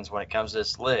happens when it comes to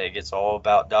this league, it's all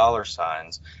about dollar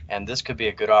signs. And this could be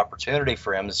a good opportunity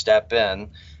for him to step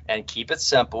in and keep it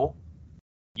simple.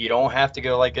 You don't have to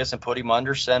go like this and put him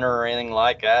under center or anything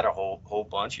like that a whole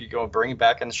bunch. You go and bring him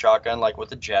back in the shotgun like what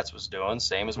the Jets was doing,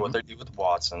 same as what Mhm. they do with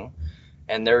Watson.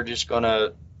 And they're just going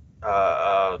to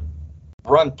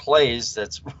run plays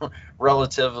that's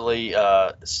relatively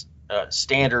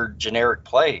standard generic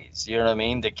plays, you know what I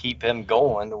mean, to keep him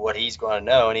going to what he's going to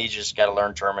know, and he's just got to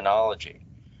learn terminology.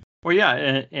 Well,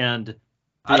 yeah, and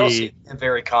I don't see the it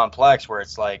very complex where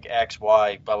it's like X,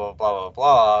 Y, blah, blah, blah, blah,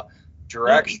 blah, no,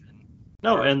 direction.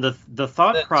 no, and the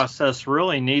thought This. process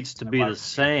really needs to be the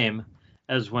same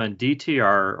as when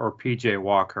DTR or PJ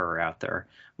Walker are out there.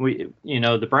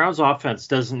 The Browns offense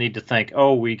doesn't need to think,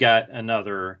 oh, we got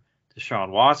another Deshaun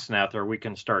Watson out there, we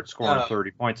can start scoring No,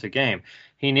 30 points a game.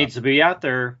 He needs to be out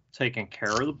there taking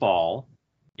care of the ball,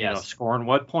 yes, scoring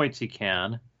what points he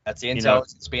can. that's the You know,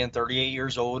 intelligence being 38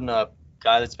 years old and a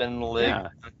guy that's been in the league yeah,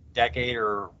 a decade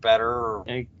or better. Or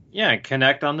yeah,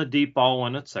 connect on the deep ball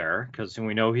when it's there because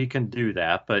we know he can do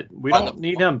that. But we on the don't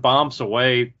need him bombs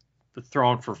away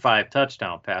throwing for 5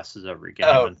 touchdown passes every game.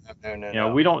 no, And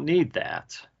no. we don't need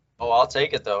that. Oh, I'll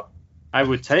take it though. I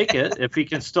would take it if he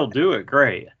can still do it.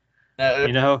 Great.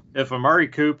 If Amari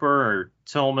Cooper or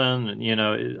Tillman,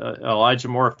 Elijah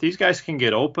Moore, if these guys can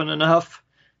get open enough,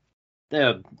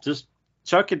 yeah, just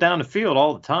chuck it down the field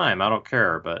all the time. I don't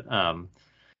care. But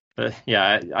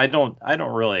yeah, I don't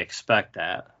really expect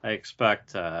that. I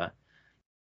expect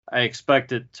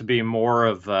it to be more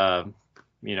of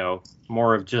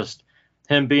just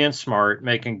him being smart,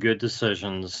 making good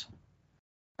decisions,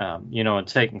 and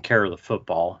taking care of the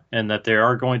football, and that they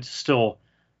are going to still.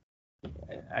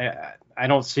 I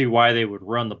don't see why they would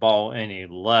run the ball any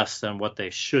less than what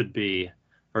they should be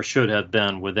or should have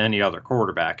been with any other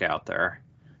quarterback out there.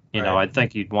 I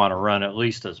think you'd want to run at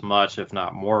least as much, if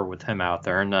not more, with him out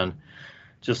there, and then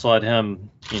just let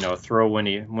him, throw when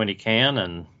he can,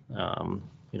 and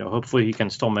hopefully he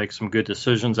can still make some good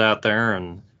decisions out there.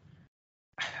 And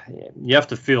you have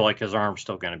to feel like his arm's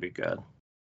still going to be good.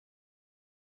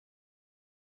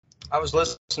 I was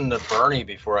listening to Bernie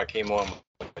before I came on.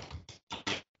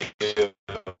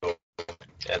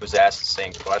 I was asked the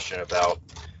same question about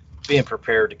being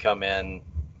prepared to come in,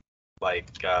 like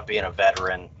being a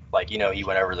veteran. Like, he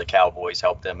went over to the Cowboys,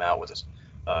 helped them out with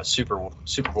a Super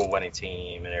Bowl winning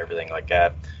team and everything like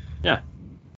that. Yeah.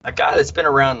 A guy that's been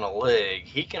around in the league,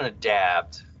 he can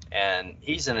adapt, and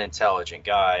he's an intelligent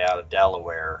guy out of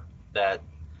Delaware. That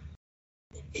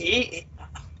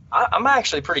I'm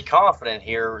actually pretty confident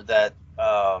here that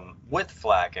with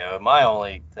Flacco, my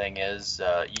only thing is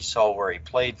you saw where he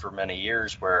played for many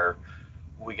years, where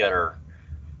we got our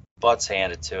butts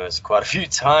handed to us quite a few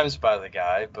times by the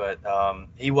guy, but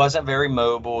he wasn't very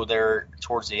mobile there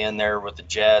towards the end there with the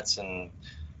Jets, and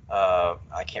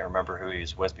I can't remember who he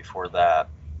was with before that.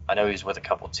 I know he was with a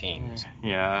couple teams.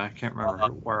 Yeah, I can't remember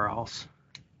where else.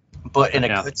 But in a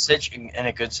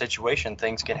good situation,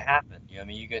 things can happen.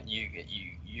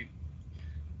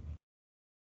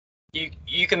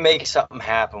 You can make something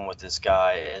happen with this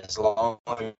guy as long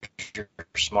as you're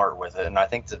smart with it. And I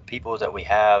think the people that we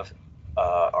have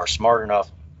are smart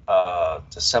enough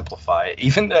to simplify it.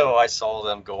 Even though I saw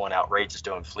them going outrageous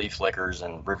doing flea flickers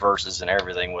and reverses and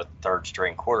everything with third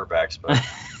string quarterbacks, but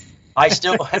I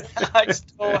still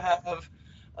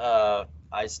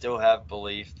have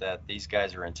belief that these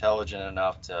guys are intelligent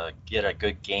enough to get a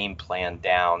good game plan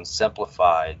down,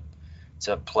 simplified,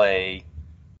 to play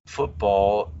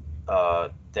football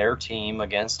their team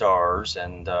against ours,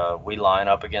 and we line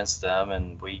up against them,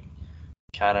 and we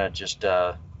kind of just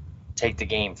take the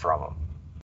game from them.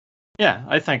 Yeah,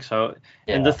 I think so.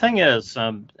 Yeah. And the thing is,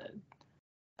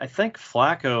 I think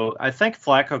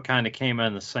Flacco kind of came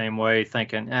in the same way,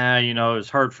 thinking, it's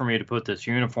hard for me to put this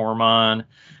uniform on,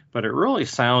 but it really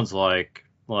sounds like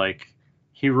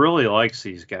he really likes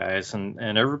these guys, and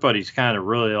everybody's kind of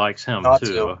really likes him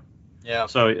too. Yeah.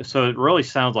 So it really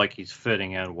sounds like he's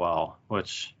fitting in well,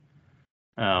 which,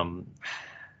 I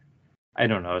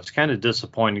don't know. It's kind of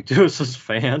disappointing to us as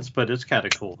fans, but it's kind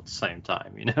of cool at the same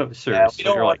time,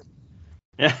 Seriously,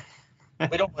 yeah.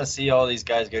 We don't want to see all these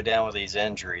guys go down with these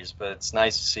injuries, but it's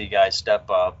nice to see guys step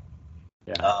up.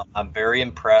 Yeah. I'm very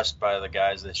impressed by the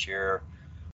guys this year,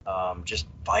 just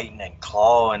fighting and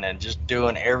clawing and just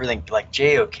doing everything. Like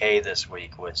JOK this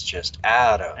week was just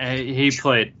out of. He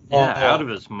played out of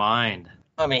his mind.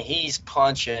 I mean, he's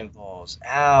punching balls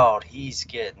out. He's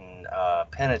getting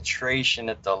penetration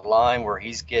at the line where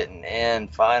he's getting in,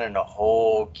 finding a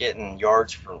hole, getting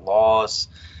yards for loss.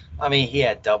 I mean, he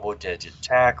had double-digit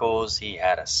tackles. He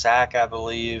had a sack, I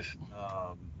believe.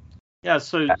 Yeah.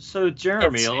 So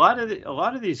Jeremy, a lot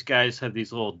of these guys have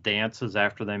these little dances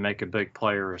after they make a big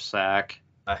play or a sack.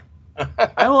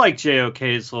 I like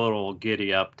JOK's little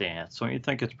giddy up dance. Don't you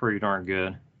think it's pretty darn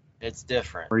good? It's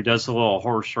different. Or he does a little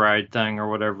horse ride thing or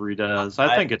whatever he does.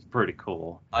 I think it's pretty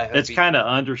cool. It's kind of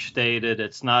understated.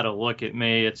 It's not a look at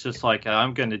me. It's just like,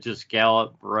 I'm going to just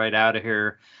gallop right out of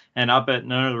here. And I bet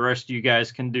none of the rest of you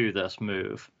guys can do this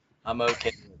move. I'm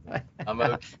okay with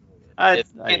it.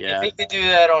 If he could do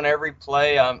that on every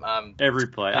play, I'm every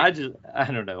play. I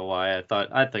don't know why.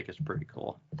 I think it's pretty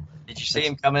cool. Did you see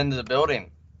him come into the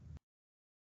building?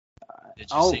 Did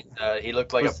you see? He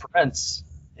looked like a prince.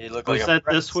 He looked like a prince. Was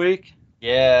that this week?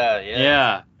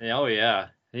 Yeah. Oh yeah.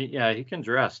 He can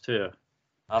dress too.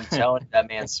 I'm telling you, that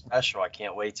man's special. I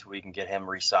can't wait till we can get him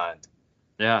re-signed.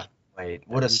 Yeah. Wait,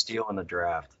 what a steal in the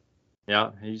draft.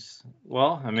 Yeah,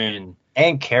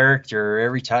 and character.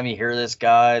 Every time you hear this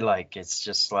guy, like, it's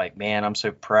just like, man, I'm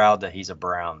so proud that he's a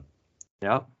Brown.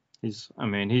 Yeah, he's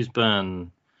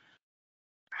been,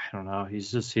 I don't know,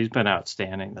 he's been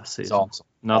outstanding this season. Awesome.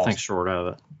 Nothing short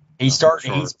of it. He's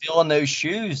filling those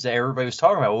shoes that everybody was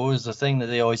talking about. What was the thing that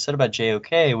they always said about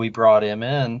JOK? We brought him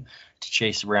in to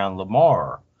chase around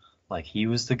Lamar. Like, he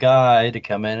was the guy to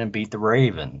come in and beat the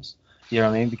Ravens. You know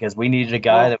what I mean? Because we needed a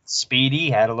guy that was speedy,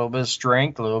 had a little bit of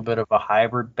strength, a little bit of a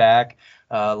hybrid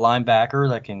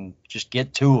linebacker that can just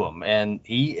get to him. And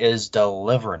he is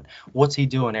delivering. What's he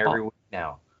doing every week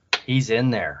now? He's in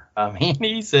there.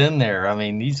 He's in there.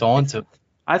 He's on to.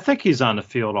 I think he's on the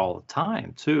field all the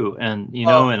time too. And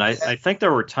and I think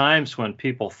there were times when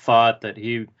people thought that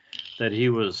he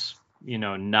was,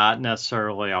 not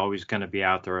necessarily always going to be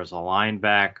out there as a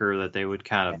linebacker, that they would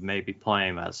kind of maybe play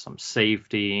him as some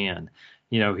safety, and,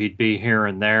 he'd be here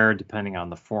and there depending on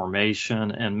the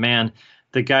formation. And man,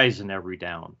 the guy's an every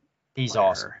down. He's player.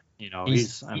 Awesome.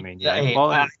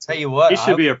 I tell you what, he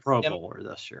should be a Pro Bowler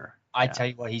this year. I tell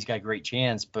you what, he's got a great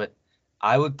chance, but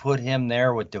I would put him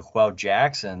there with DeQuell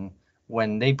Jackson.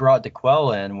 When they brought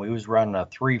DeQuell in, we was running a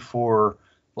 3-4,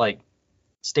 like,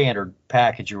 standard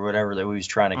package or whatever that we was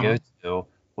trying to go to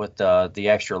with the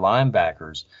extra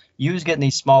linebackers. You was getting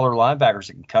these smaller linebackers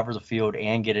that can cover the field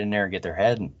and get in there and get their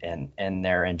head in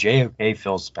there, and JOK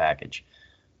fills the package.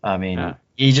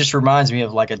 He just reminds me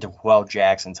of like a DeQuell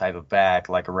Jackson type of back,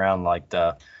 like around like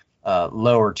the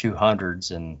lower 200s,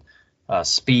 and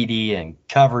speedy, and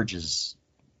coverage is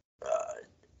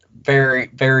very,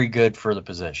 very good for the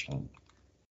position.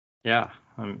 Yeah.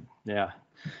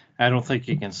 I don't think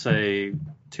you can say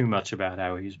too much about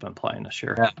how he's been playing this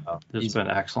year. He's been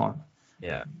excellent.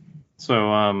 Yeah.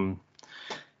 So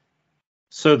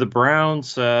the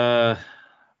Browns got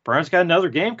another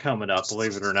game coming up,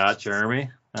 believe it or not, Jeremy.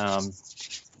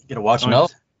 Get to watch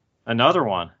another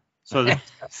one. So I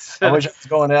wish I was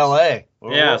going to L.A.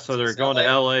 So they're going to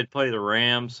L.A. to play the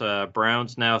Rams.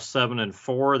 Browns now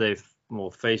 7-4. They will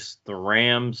face the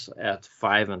Rams at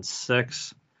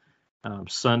 5-6.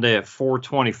 Sunday at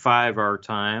 4:25 our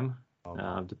time,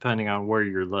 depending on where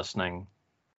you're listening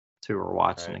to or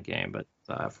watching the game, but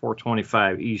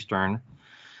 4:25 Eastern.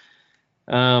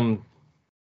 I'll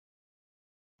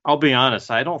be honest,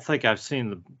 I don't think I've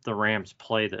seen the Rams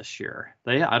play this year.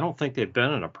 I don't think they've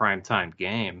been in a primetime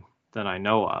game that I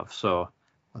know of, so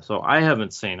I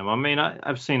haven't seen them.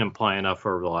 I've seen them play enough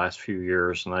over the last few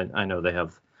years, and I know they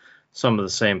have some of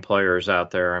the same players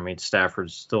out there.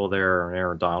 Stafford's still there, and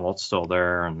Aaron Donald's still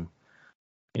there, and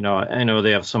I know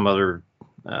they have some other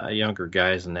younger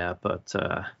guys in that, but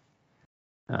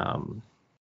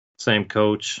same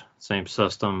coach, same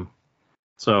system.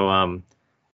 So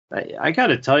I got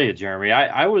to tell you, Jeremy,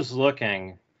 I was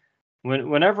looking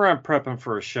whenever I'm prepping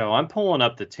for a show, I'm pulling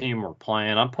up the team we're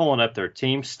playing. I'm pulling up their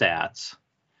team stats,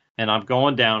 and I'm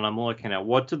going down. I'm looking at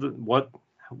what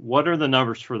are the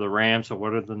numbers for the Rams, or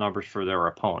what are the numbers for their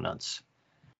opponents.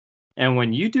 And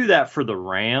when you do that for the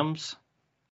Rams,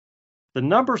 the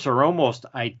numbers are almost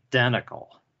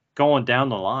identical going down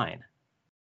the line.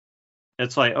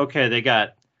 It's like,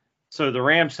 okay, so the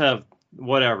Rams have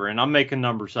whatever, and I'm making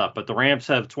numbers up, but the Rams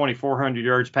have 2,400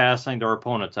 yards passing. Their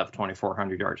opponents have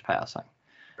 2,400 yards passing.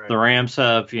 Right. The Rams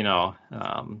have,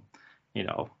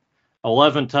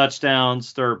 11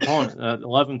 touchdowns. Their opponent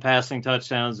 11 passing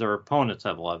touchdowns. Their opponents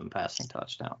have 11 passing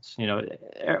touchdowns.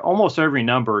 Almost every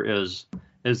number is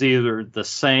either the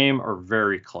same or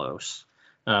very close,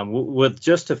 with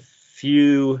just a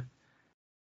few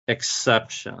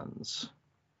exceptions.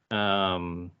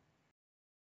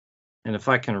 And if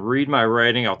I can read my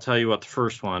writing, I'll tell you what the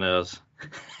first one is.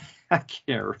 I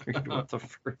can't read what the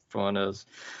first one is.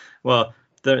 Well,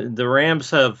 the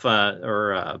Rams have,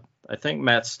 I think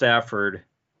Matt Stafford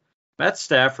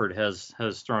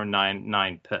has thrown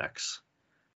nine picks.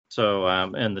 So,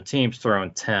 and the team's thrown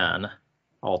 10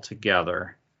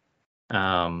 altogether.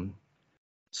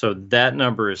 So that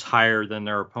number is higher than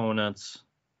their opponents.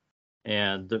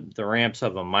 And the Rams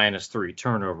have a -3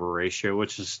 turnover ratio,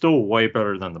 which is still way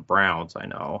better than the Browns, I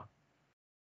know.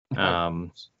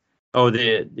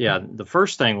 The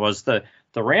first thing was the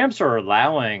Rams are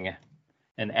allowing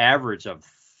an average of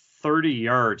 30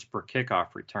 yards per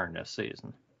kickoff return this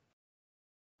season.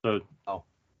 So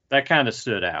that kind of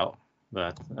stood out.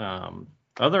 But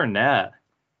other than that,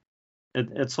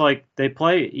 it's like they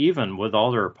play even with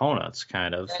all their opponents,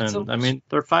 kind of. And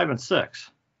they're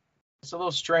 5-6. It's a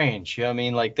little strange. I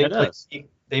mean, like they played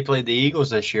the Eagles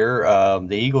this year.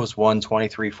 The Eagles won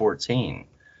 23-14.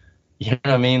 You know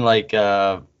what I mean? Like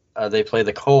they play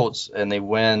the Colts and they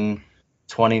win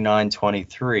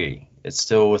 29-23. It's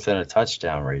still within a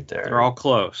touchdown right there. They're all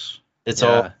close. It's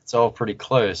all pretty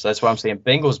close. That's why I'm saying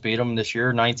Bengals beat them this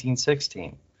year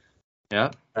 19-16. Yeah.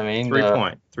 I mean,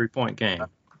 3-point game.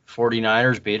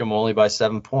 49ers beat them only by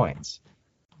 7 points.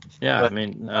 Yeah,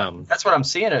 but, that's what I'm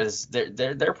seeing is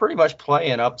they're pretty much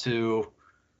playing up to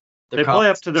they play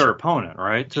up to their opponent,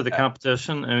 right? To the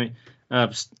competition. I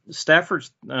mean,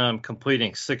 Stafford's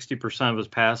completing 60% of his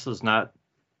passes, not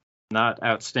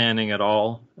outstanding at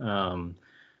all.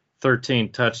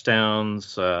 13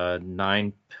 touchdowns,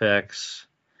 9 picks,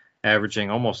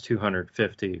 averaging almost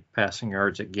 250 passing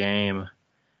yards a game,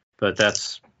 but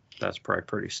that's probably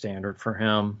pretty standard for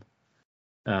him.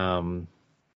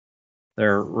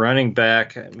 Their running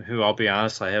back, who I'll be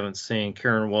honest, I haven't seen,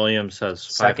 Kieran Williams has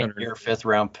second-year,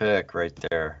 fifth-round pick right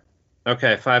there.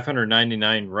 Okay,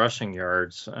 599 rushing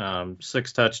yards,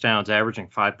 6 touchdowns, averaging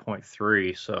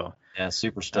 5.3. So yeah,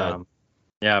 super stud.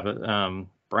 But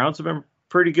Browns have been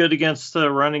pretty good against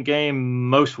the running game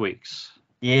most weeks.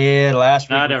 Yeah, last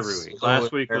week. Not every week.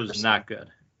 Last week was not good.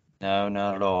 No,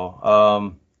 not at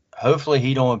all. Hopefully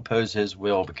he don't impose his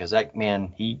will, because that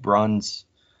man, he runs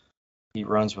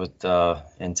with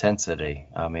intensity.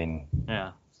 I mean,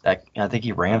 yeah. I think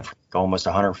he ran for almost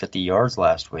 150 yards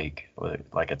last week with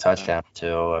like a touchdown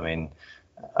too. I mean,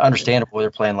 understandable. They're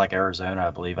playing like Arizona,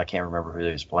 I believe. I can't remember who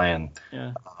they was playing.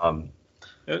 Yeah.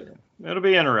 It'll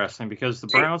be interesting because the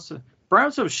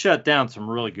Browns have shut down some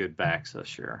really good backs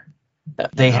this year.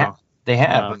 They have.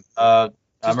 Just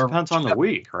depends on the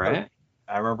week, right?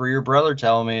 I remember your brother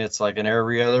telling me it's like an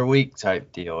every other week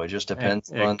type deal. It just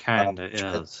depends on kind of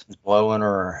is blowing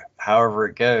or however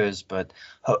it goes. But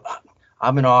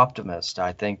I'm an optimist.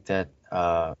 I think that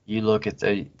you look at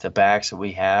the backs that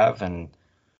we have, and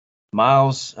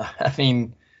Miles, I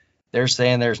mean, they're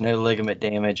saying there's no ligament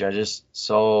damage. I just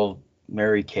saw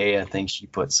Mary Kay, I think she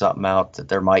put something out that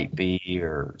there might be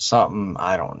or something.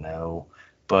 I don't know.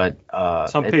 But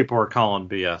some people are calling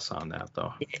BS on that,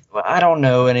 though. I don't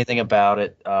know anything about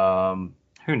it.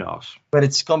 Who knows? But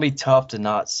it's going to be tough to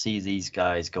not see these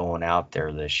guys going out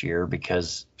there this year,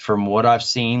 because from what I've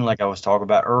seen, like I was talking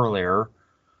about earlier,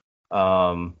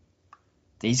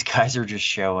 these guys are just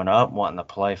showing up, wanting to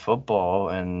play football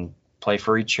and play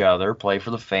for each other, play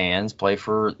for the fans, play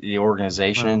for the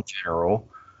organization in general,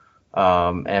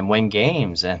 and win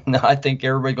games. And I think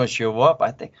everybody's going to show up.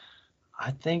 I think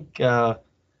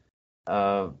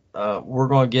we're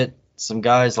going to get some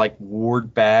guys like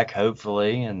Ward back,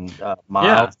 hopefully, and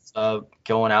Miles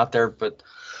going out there. But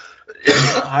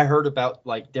I heard about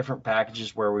like different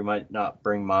packages where we might not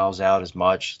bring Miles out as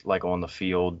much, like on the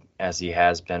field, as he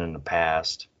has been in the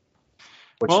past.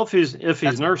 Well, if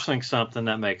he's nursing something,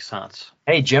 that makes sense.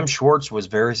 Hey, Jim Schwartz was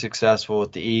very successful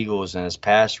with the Eagles in his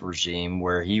past regime,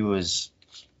 where he was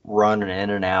running in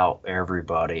and out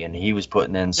everybody, and he was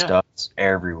putting in studs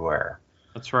everywhere.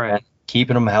 That's right. And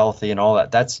keeping them healthy and all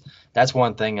that. That's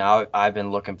one thing I've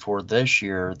been looking for this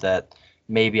year that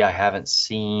maybe I haven't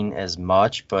seen as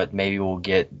much, but maybe we'll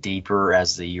get deeper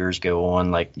as the years go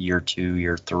on, like year 2,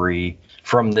 year 3,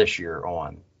 from this year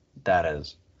on. That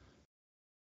is.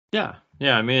 Yeah.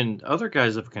 Yeah, I mean, other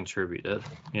guys have contributed.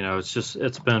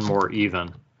 It's been more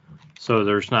even. So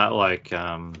there's not like,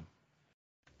 a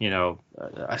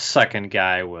second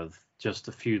guy with just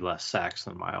a few less sacks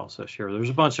than Miles this year. There's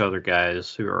a bunch of other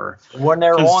guys who are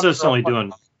consistently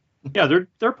doing. Yeah,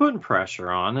 they're putting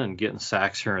pressure on and getting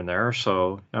sacks here and there.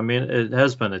 So I mean, it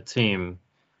has been a team.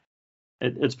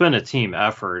 It's been a team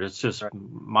effort. It's just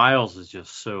Miles is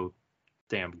just so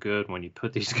damn good when you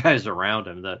put these guys around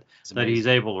him that he's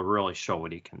able to really show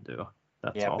what he can do.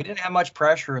 That's all. We didn't have much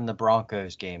pressure in the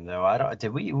Broncos game though.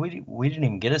 Did we didn't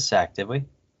even get a sack, did we?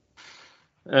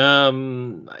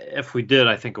 If we did,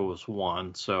 I think it was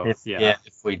one. So if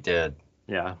we did.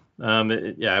 Yeah.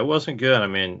 It wasn't good. I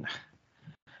mean,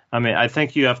 I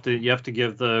think you have to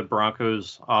give the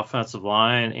Broncos offensive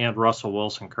line and Russell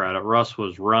Wilson credit. Russ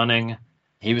was running.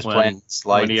 He was playing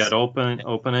slides. When he had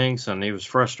openings, and he was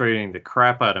frustrating the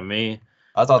crap out of me.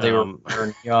 I thought they were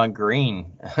neon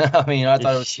green. I mean, I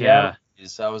thought it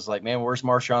was I was like, man, where's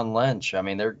Marshawn Lynch? I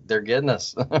mean, they're getting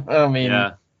us. I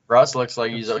mean, Russ looks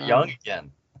like he's young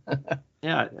again.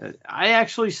 Yeah, I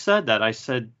actually said that. I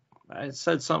said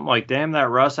something like, damn, that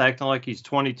Russ acting like he's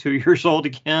 22 years old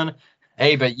again.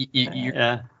 Hey, but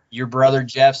your brother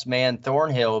Jeff's man,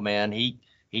 Thornhill, man, he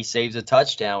saves a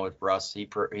touchdown with Russ.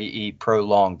 He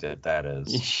prolonged it, that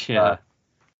is. He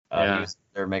was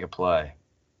there to make a play.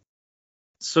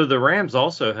 So the Rams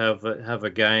also have a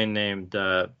guy named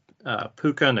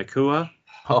Puka Nacua.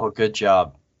 Oh, good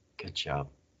job.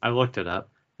 I looked it up.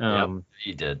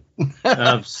 You did.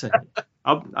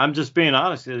 I'm just being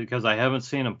honest because I haven't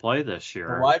seen him play this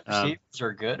year. The wide receivers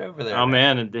are good over there. Oh,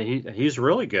 man, and he's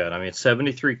really good. I mean,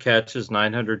 73 catches,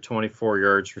 924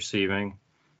 yards receiving,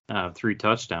 3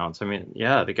 touchdowns. I mean,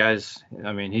 the guy's,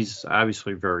 he's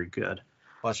obviously very good.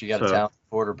 Plus, you got a talented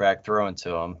quarterback throwing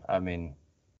to him. I mean.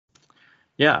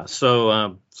 Yeah,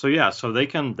 so they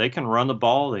can run the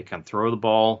ball, they can throw the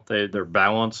ball, they're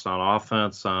balanced on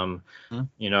offense.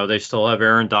 They still have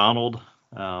Aaron Donald.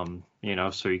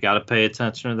 So you got to pay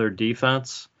attention to their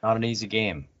defense. Not an easy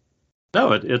game.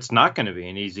 No, it's not going to be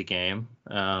an easy game.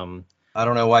 I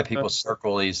don't know why people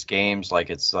circle these games like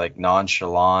it's like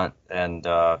nonchalant. And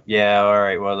all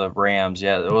right, well the Rams,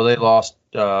 they lost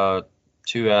 2 out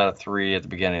of 3 at the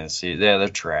beginning of the season. Yeah, they're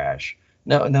trash.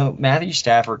 No, Matthew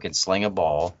Stafford can sling a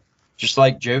ball, just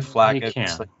like Joe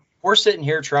Flacco. We're sitting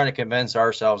here trying to convince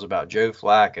ourselves about Joe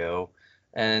Flacco,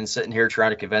 and sitting here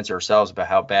trying to convince ourselves about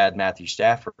how bad Matthew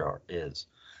Stafford is.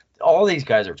 All these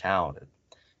guys are talented,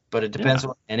 but it depends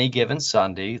on any given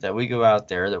Sunday that we go out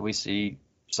there that we see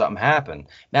something happen.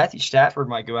 Matthew Stafford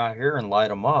might go out here and light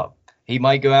them up. He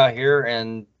might go out here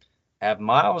and have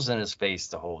miles in his face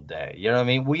the whole day. You know what I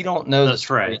mean? We don't know That's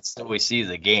right. until we see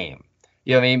the game.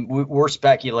 You know what I mean? We're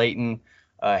speculating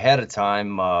ahead of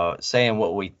time, saying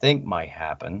what we think might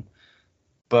happen.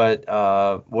 But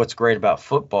what's great about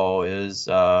football is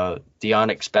the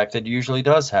unexpected usually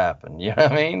does happen. You know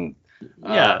what I mean?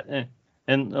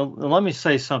 And let me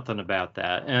say something about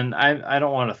that. And I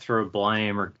don't want to throw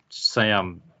blame or say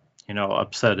I'm,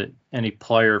 upset at any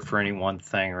player for any one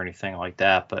thing or anything like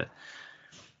that. But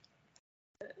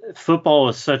football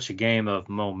is such a game of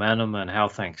momentum and how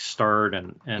things start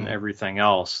and everything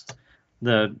else.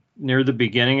 Near the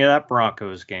beginning of that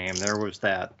Broncos game, there was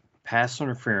that pass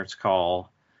interference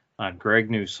call on Greg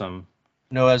Newsome.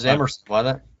 No, it was Emerson,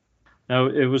 wasn't it? No,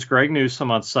 it was Greg Newsome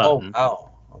on Sutton.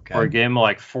 Oh, okay. Where he gave him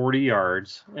like 40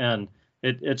 yards, and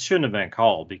it shouldn't have been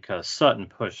called because Sutton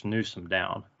pushed Newsome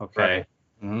down. Okay. Right.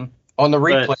 Mm-hmm. On the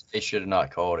replay, they should have not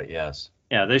called it. Yes.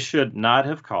 Yeah, they should not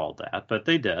have called that, but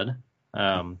they did.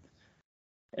 And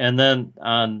then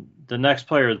on the next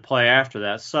player of the play after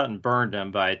that, Sutton burned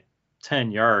him by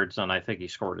 10 yards, and I think he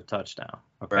scored a touchdown.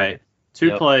 Okay. Right.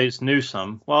 2 plays,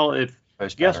 Newsome. Well,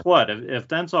 guess what? If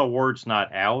Denzel Ward's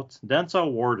not out,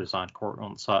 Denzel Ward is on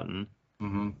Courtland Sutton.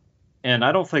 Mm-hmm. And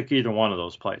I don't think either one of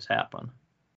those plays happen.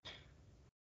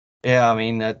 Yeah, I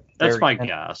mean that's my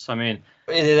guess. I mean,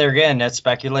 there again, that's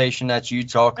speculation. That's you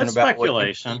talking that's about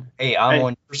speculation. I'm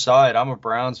on your side. I'm a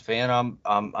Browns fan.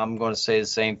 I'm going to say the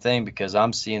same thing because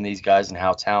I'm seeing these guys and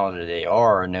how talented they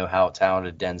are, and know how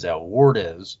talented Denzel Ward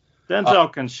is.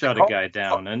 Denzel can shut a guy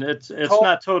down, and it's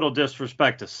not total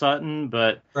disrespect to Sutton,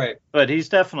 but he's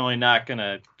definitely not going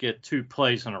to get 2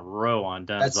 plays in a row on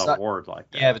Denzel Ward like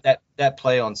that. Yeah, but that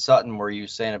play on Sutton where you were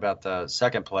saying about the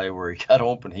second play where he got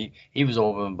open, he was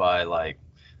open by like,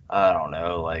 I don't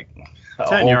know, like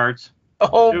 10 yards. A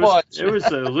whole bunch. It was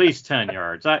at least 10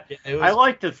 yards. I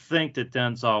like to think that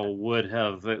Denzel would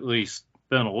have at least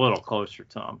been a little closer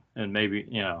to him, and maybe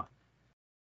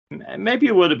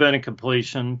it would have been a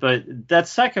completion, but that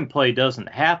second play doesn't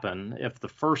happen if the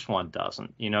first one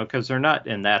doesn't, because they're not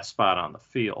in that spot on the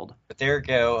field. But there you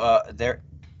go.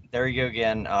 There you go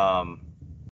again.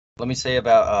 Let me say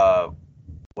about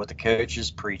what the coach is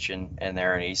preaching in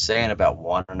there, and he's saying about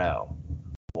 1-0.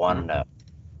 1-0.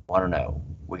 1-0.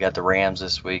 We got the Rams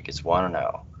this week. It's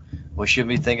 1-0. We should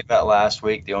be thinking about last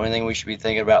week. The only thing we should be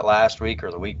thinking about last week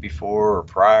or the week before or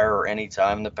prior or any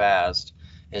time in the past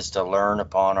is to learn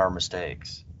upon our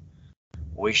mistakes.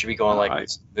 We should be going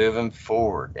let's moving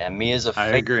forward. And me as a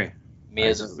fan,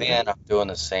 I'm doing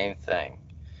the same thing.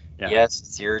 Yeah. Yes,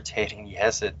 it's irritating.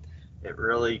 Yes, it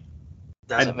really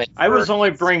doesn't make. I was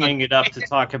only bringing it up to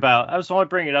talk about.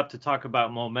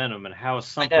 Momentum and how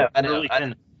something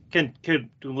could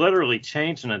literally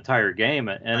change an entire game.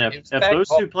 And if those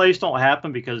 2 plays don't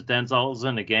happen because Denzel is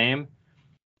in the game,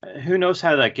 who knows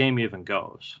how that game even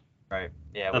goes? Right.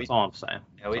 Yeah. That's all I'm saying.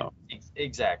 Yeah,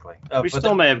 exactly. We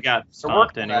still may have got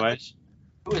stopped anyways.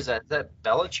 Who is that? Is that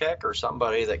Belichick or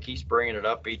somebody that keeps bringing it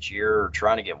up each year, or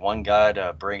trying to get one guy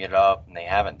to bring it up, and they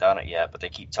haven't done it yet, but they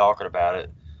keep talking about it,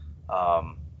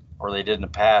 or they did in the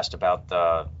past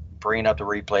about bringing up the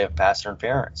replay of pass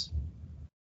interference.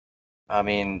 I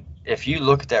mean, if you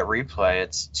look at that replay,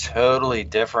 it's totally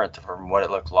different from what it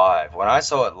looked live. When I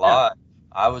saw it live,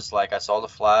 I was like, I saw the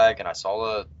flag and I saw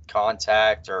the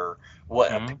contact or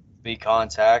what appeared to be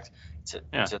contact. To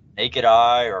the naked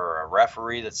eye or a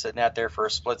referee that's sitting out there for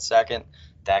a split second,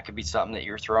 that could be something that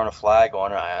you're throwing a flag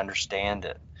on, and I understand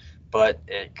it. But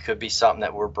it could be something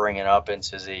that we're bringing up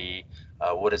into the,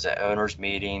 owners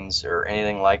meetings or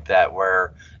anything like that,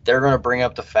 where they're going to bring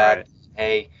up the fact,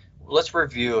 hey, let's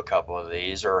review a couple of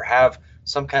these, or have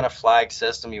some kind of flag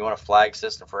system. You want a flag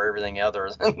system for everything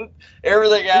other than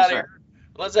everything out here.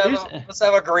 Let's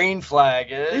have a green flag.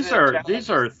 These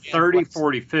are 30,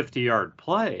 40, 50-yard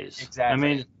plays. Exactly. I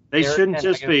mean, they shouldn't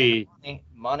just be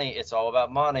money. It's all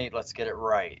about money. Let's get it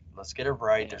right. There's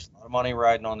a lot of money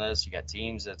riding on this. You got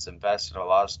teams that's invested a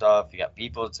lot of stuff. You got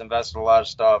people that's invested a lot of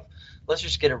stuff. Let's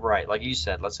just get it right. Like you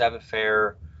said, let's have it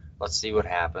fair. Let's see what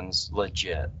happens.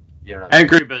 Legit. I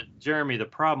agree, but Jeremy, the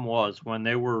problem was when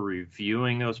they were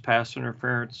reviewing those pass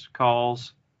interference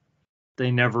calls,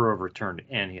 they never overturned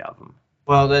any of them.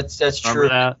 Well, that's true.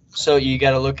 That? So you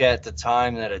got to look at the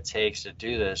time that it takes to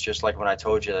do this. Just like when I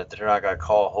told you that they're not going to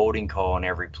call a holding call on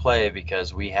every play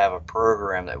because we have a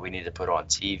program that we need to put on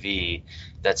TV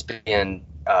that's being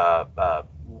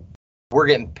we're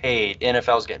getting paid.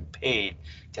 NFL's getting paid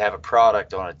to have a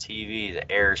product on a TV that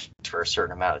airs for a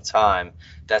certain amount of time.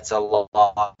 That's a lot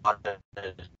of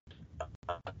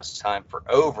time for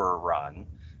overrun,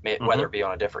 whether it be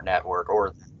on a different network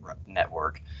or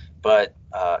network. But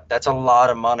that's a lot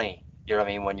of money. You know what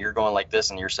I mean? When you're going like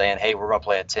this and you're saying, hey, we're going to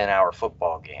play a 10-hour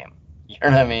football game. You know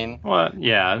what I mean? Well,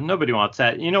 yeah, nobody wants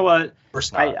that. You know what?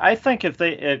 I think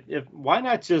if why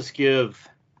not just give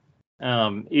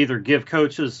either give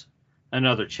coaches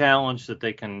another challenge that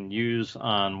they can use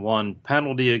on one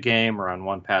penalty a game or on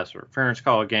one pass interference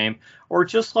call a game, or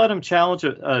just let them challenge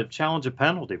a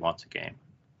penalty once a game.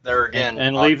 There again,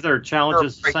 and leave their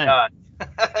challenges the same.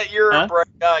 You're a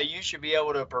bright guy. You should be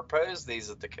able to propose these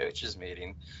at the coaches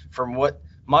meeting. From what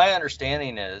my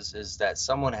understanding is that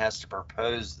someone has to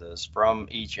propose this from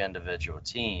each individual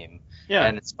team. Yeah.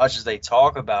 And as much as they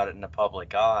talk about it in the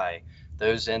public eye,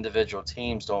 those individual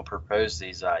teams don't propose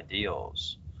these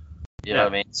ideals. You know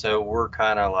what I mean? So we're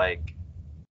kind of like,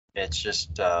 it's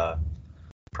just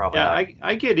probably. Yeah,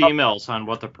 I get emails on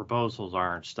what the proposals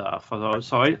are and stuff.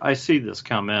 So I see this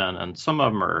come in, and some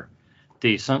of them are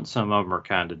decent, some of them are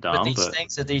kind of dumb. But these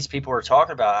things that these people are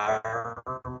talking about, I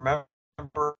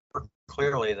remember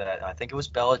clearly that I think it was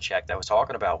Belichick that was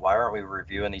talking about, why aren't we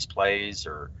reviewing these plays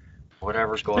or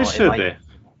whatever's going on? Should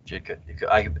be.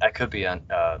 I could be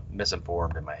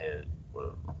misinformed in my head.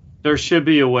 There should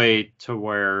be a way to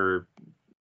where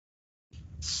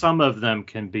some of them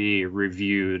can be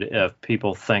reviewed if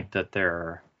people think that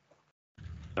they're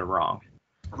wrong.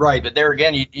 Right, but there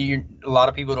again, a lot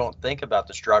of people don't think about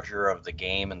the structure of the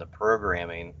game and the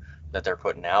programming that they're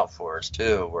putting out for us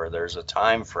too, where there's a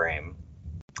time frame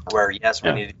where yes,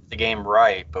 we need to get the game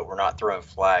right, but we're not throwing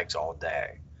flags all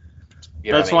day.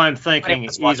 That's why I'm thinking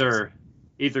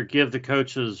either give the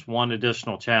coaches one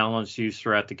additional challenge used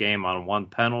throughout the game on one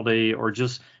penalty, or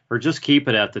just keep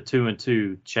it at the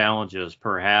 2-2 challenges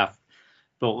per half,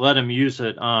 but let them use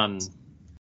it on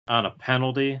a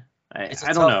penalty. I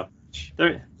don't know.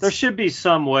 There should be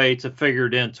some way to figure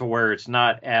it in to where it's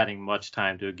not adding much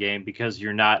time to a game, because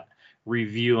you're not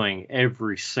reviewing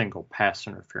every single pass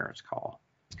interference call,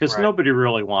 because nobody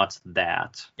really wants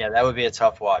that. Yeah, that would be a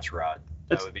tough watch, Rod.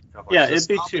 That would be a tough watch. Yeah, it'd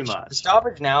be too much. The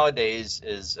stoppage nowadays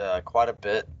is quite a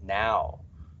bit now.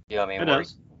 You know what I mean? Where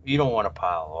you don't want to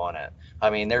pile on it. I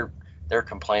mean, they're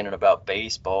complaining about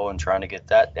baseball and trying to get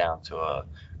that down to a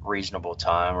reasonable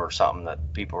time or something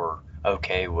that people are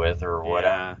okay with or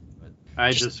whatever. Yeah,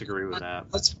 I disagree with that.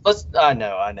 Let's. I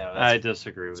know. I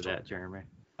disagree with that, Jeremy.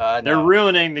 They're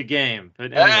ruining the game.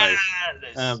 But anyway,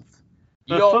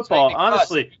 but football,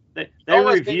 honestly, they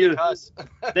review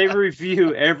they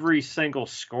review every single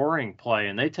scoring play,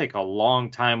 and they take a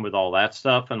long time with all that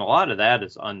stuff, and a lot of that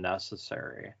is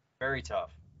unnecessary. Very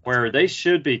tough. Where they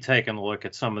should be taking a look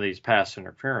at some of these pass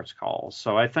interference calls.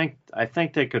 So I think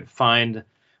they could find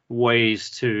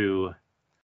ways to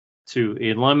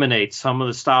eliminate some of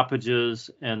the stoppages,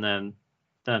 and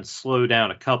then slow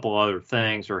down a couple other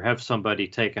things, or have somebody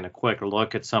taking a quick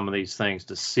look at some of these things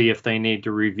to see if they need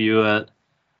to review it.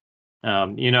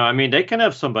 They can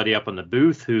have somebody up in the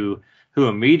booth who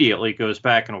immediately goes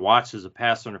back and watches a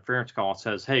pass interference call and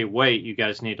says, "Hey, wait, you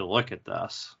guys need to look at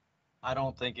this." I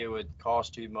don't think it would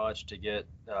cost too much to get,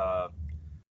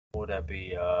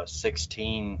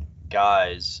 16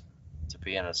 guys to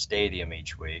be in a stadium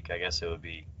each week. I guess it would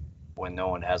be when no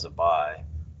one has a bye,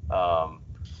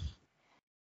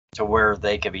 to where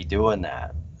they could be doing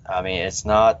that. I mean, it's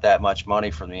not that much money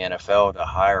from the NFL to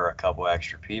hire a couple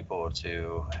extra people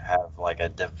to have like a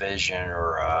division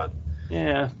or a.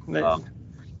 Yeah.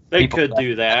 They could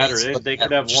do that, or they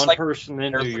could have one person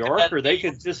in New York, or they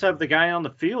could just have the guy on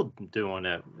the field doing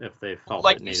it if they felt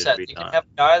it needed to be done. Like you said, you can have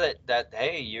a guy that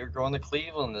hey, you're going to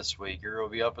Cleveland this week. You're going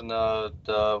to be up in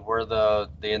the where the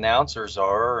announcers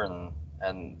are and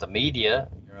the media.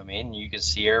 You know what I mean? You can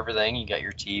see everything. You got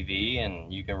your TV,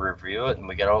 and you can review it. And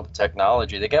we got all the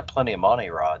technology. They got plenty of money,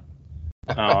 Rod.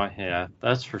 Oh yeah,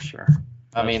 that's for sure.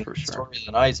 Story of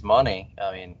the night's money.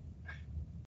 I mean.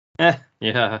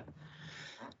 Yeah.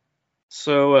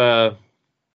 So,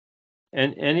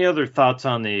 and any other thoughts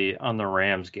on the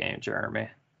Rams game, Jeremy?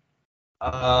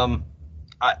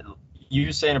 You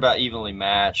were saying about evenly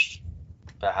matched,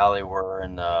 about how they were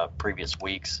in previous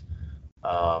weeks.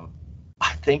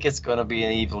 I think it's going to be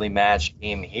an evenly matched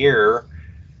game here,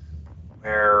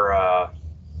 where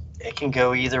it can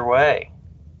go either way.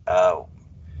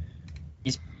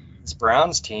 This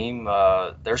Browns team,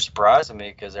 they're surprising me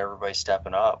because everybody's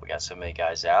stepping up. We got so many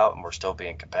guys out, and we're still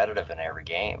being competitive in every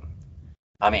game.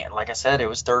 I mean, like I said, it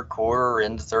was third quarter,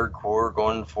 into third quarter,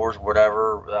 going into fourth,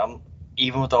 whatever.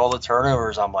 Even with all the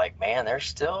turnovers, I'm like, man, they're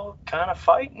still kind of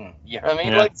fighting. You know what I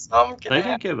mean? Yeah. Like some can they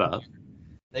didn't give up.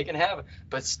 They can have it.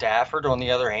 But Stafford, on the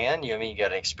other hand, you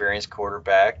got an experienced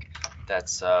quarterback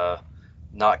that's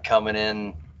not coming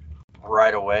in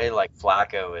right away like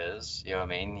Flacco is. You know what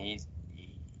I mean?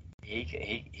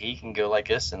 He can go like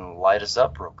this and light us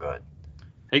up real good.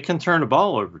 He can turn the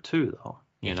ball over too, though.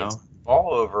 You know, can turn the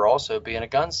ball over, also being a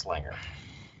gunslinger.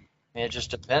 And it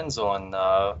just depends on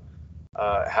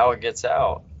how it gets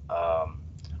out.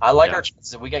 I like our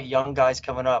chances. We got young guys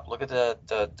coming up. Look at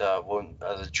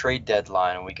the trade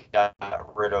deadline, and we got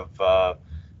rid of our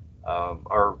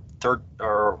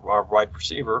wide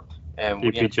receiver and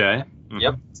DPJ.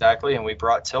 Yep, exactly. And we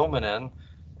brought Tillman in,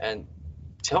 and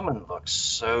Tillman looks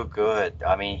so good.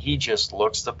 I mean, he just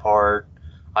looks the part.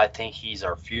 I think he's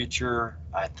our future.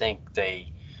 I think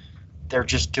they're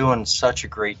just doing such a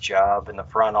great job in the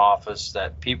front office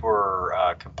that people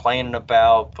are complaining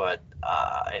about. But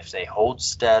if they hold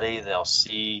steady, they'll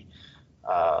see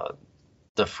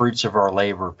the fruits of our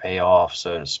labor pay off,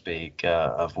 so to speak,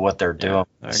 of what they're doing.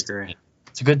 I agree.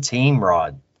 It's a good team,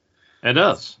 Rod. It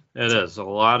is. It is. A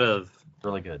lot of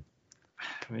really good.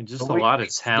 I mean, just a lot of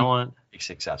talent.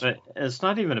 Successful. But it's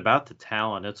not even about the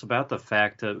talent. It's about the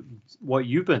fact that what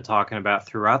you've been talking about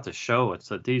throughout the show. It's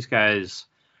that these guys,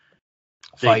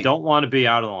 they don't want to be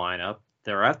out of the lineup.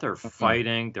 They're out there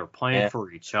fighting. They're playing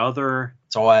for each other.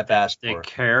 That's all I've asked for. They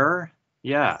care.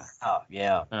 Yeah. Oh,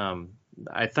 yeah.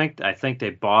 I think they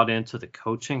bought into the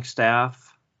coaching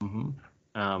staff.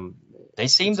 Mm-hmm. They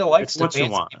seem to like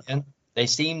Stefanski. Man. They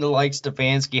seem to like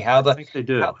Stefanski. I think they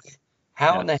do.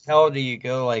 How in the hell do you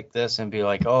go like this and be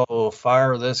like, oh,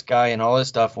 fire this guy and all this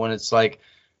stuff, when it's like,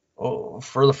 oh,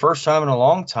 for the first time in a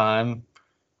long time,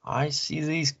 I see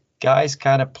these guys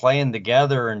kind of playing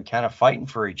together and kind of fighting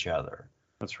for each other.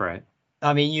 That's right.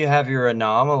 I mean, you have your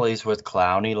anomalies with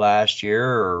Clowney last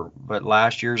year, but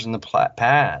last year's in the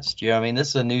past. I mean, this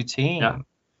is a new team. Yeah.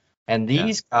 And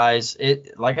these guys,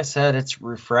 like I said, it's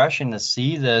refreshing to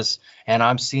see this, and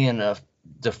I'm seeing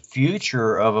the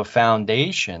future of a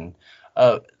foundation.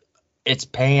 It's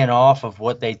paying off of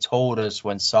what they told us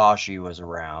when Sashi was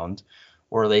around,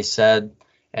 where they said,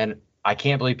 and I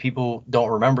can't believe people don't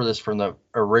remember this from the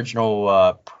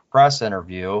original press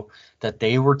interview, that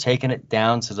they were taking it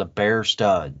down to the bare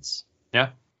studs. Yeah.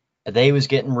 They was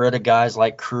getting rid of guys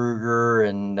like Kruger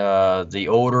and the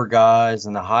older guys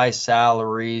and the high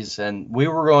salaries, and we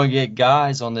were going to get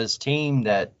guys on this team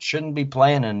that shouldn't be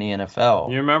playing in the NFL.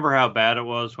 You remember how bad it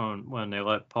was when they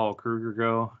let Paul Kruger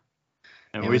go,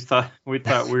 and we thought we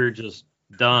were just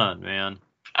done, man.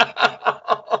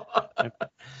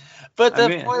 But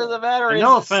the point of the matter is,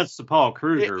 no offense to Paul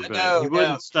Kruger, but he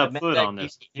wouldn't step foot on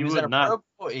this. He would not.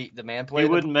 The man played. He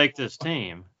wouldn't make this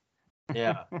team.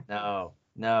 Yeah, no,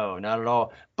 not at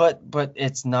all. But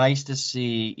it's nice to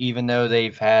see, even though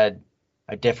they've had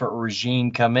a different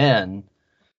regime come in,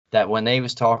 that when they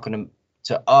was talking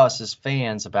to us as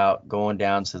fans about going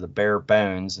down to the bare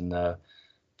bones and the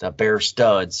bare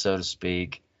studs, so to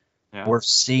speak, we're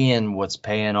seeing what's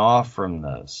paying off from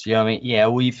this. You know what I mean? Yeah,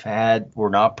 we're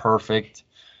not perfect.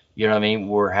 You know what I mean?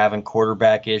 We're having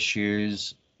quarterback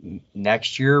issues.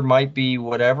 Next year might be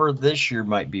whatever. This year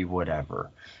might be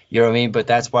whatever. You know what I mean? But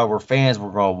that's why we're fans.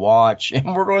 We're going to watch,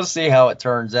 and we're going to see how it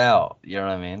turns out. You know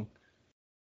what I mean?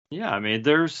 Yeah, I mean,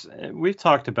 we've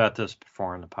talked about this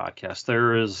before in the podcast.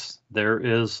 There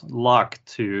is luck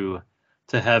to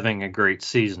having a great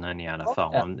season in the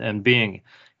NFL and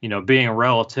being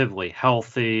relatively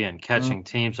healthy and catching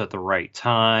teams at the right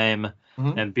time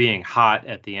and being hot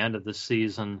at the end of the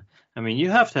season. I mean, you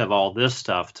have to have all this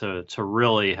stuff to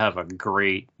really have a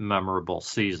great, memorable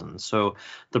season. So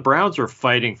the Browns are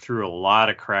fighting through a lot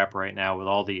of crap right now with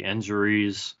all the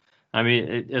injuries. I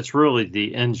mean, it's really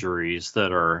the injuries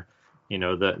that are,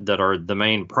 that are the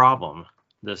main problem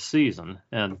this season.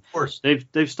 And of course,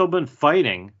 they've still been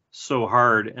fighting so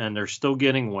hard, and they're still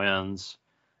getting wins.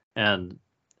 And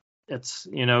it's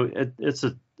it's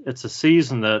a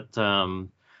season that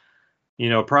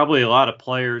probably a lot of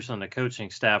players and the coaching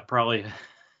staff probably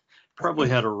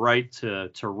had a right to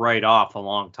write off a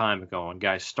long time ago when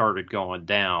guys started going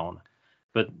down,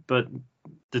 but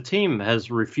the team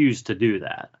has refused to do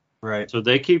that. Right. So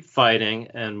they keep fighting,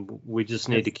 and we just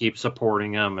need to keep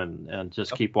supporting them and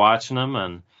just keep watching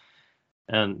them.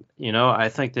 And I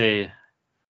think they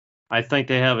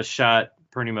have a shot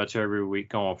pretty much every week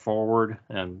going forward,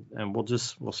 and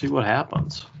we'll see what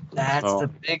happens. That's the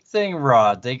big thing,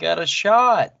 Rod. They got a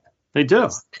shot. They do.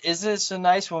 Isn't it so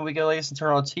nice when we go listen and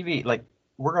turn on TV? Like,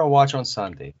 we're going to watch on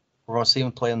Sunday. We're going to see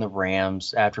them play on the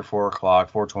Rams after 4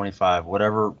 o'clock, 4:25,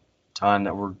 whatever time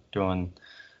that we're doing.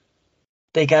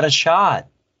 They got a shot.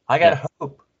 I got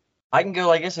hope. I can go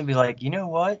like this and be like, you know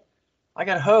what? I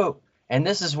got hope. And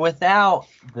this is without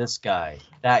this guy,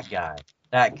 that guy,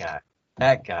 that guy,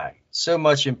 that guy. So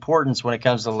much importance when it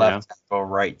comes to left tackle,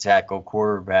 right tackle,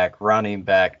 quarterback, running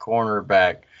back,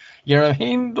 cornerback. You know what I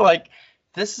mean? Like,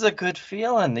 this is a good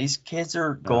feeling. These kids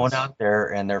are going out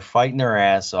there and they're fighting their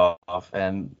ass off,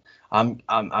 and I'm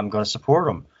going to support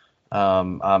them.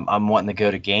 I'm wanting to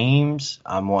go to games.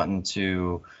 I'm wanting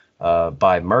to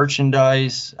buy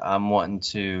merchandise. I'm wanting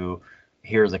to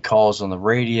hear the calls on the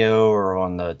radio or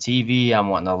on the TV. I'm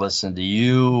wanting to listen to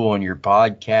you on your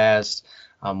podcast.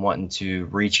 I'm wanting to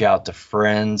reach out to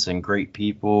friends and great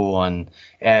people on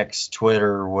X,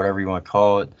 Twitter, whatever you want to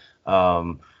call it,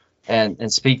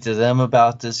 and speak to them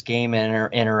about this game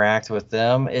and interact with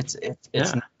them. It's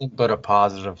nothing but a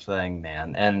positive thing,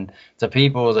 man. And the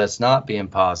people that's not being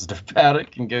positive about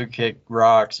it can go kick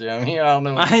rocks. You know what I mean? I don't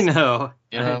know. I know.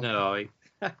 I know.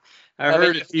 I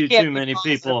heard a few too many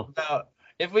people.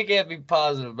 If we can't be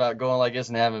positive about going like this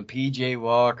and having PJ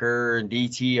Walker and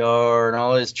DTR and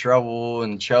all this trouble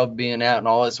and Chubb being out and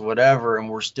all this whatever, and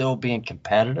we're still being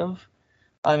competitive,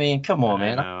 I mean, come on,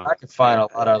 man. I could find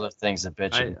a lot of other things to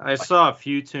bitch. I saw a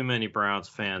few too many Browns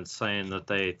fans saying that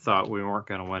they thought we weren't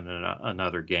going to win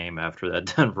another game after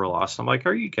that Denver loss. I'm like,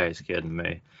 are you guys kidding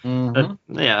me?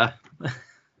 Mm-hmm. Yeah.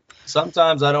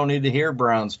 Sometimes I don't need to hear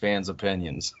Browns fans'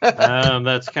 opinions.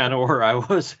 That's kind of where I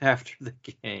was after the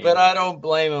game. But I don't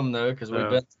blame them, though, because we've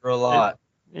been through a lot.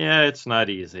 It's not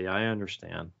easy. I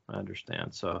understand.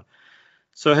 So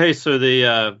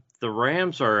the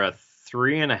Rams are a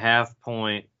 3.5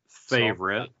 point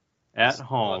favorite at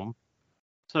home.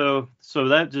 So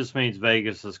that just means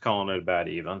Vegas is calling it about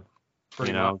even.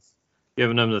 Pretty much.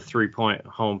 Giving them the 3-point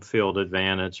home field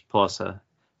advantage plus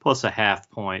a half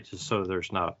point, just so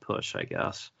there's not a push, I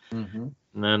guess. Mm-hmm.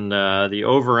 And then the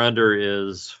over-under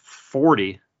is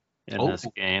 40 in this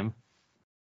game.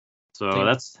 So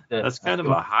that's kind of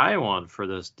a high one for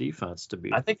this defense to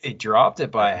be. I think they dropped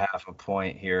it by half a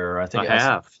point here. I think a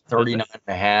half.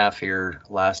 39.5 here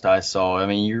last I saw. I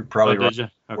mean, you're probably right. Did you?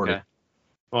 Okay.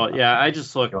 Well, yeah, I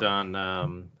just looked on.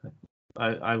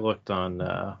 I looked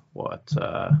on what?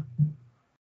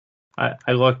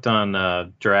 I looked on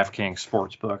DraftKings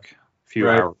Sportsbook a few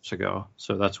hours ago,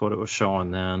 so that's what it was showing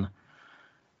then.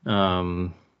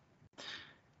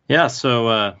 Yeah,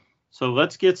 so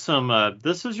let's get some.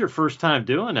 This is your first time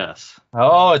doing this.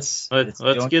 Oh, let's get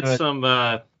good.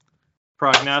 Some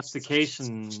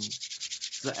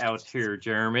prognostications out here,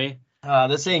 Jeremy.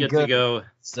 This ain't good. You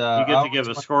get to give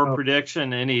a score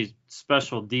prediction, any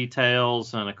special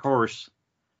details, and of course,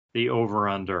 the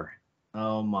over/under.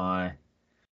 Oh my.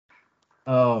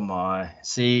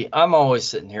 See, I'm always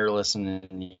sitting here listening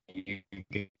to you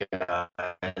guys.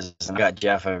 I got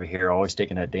Jeff over here always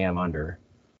taking that damn under.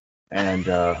 And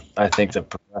I think the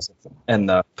progressive and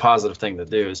the positive thing to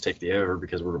do is take the over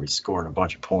because we're going to be scoring a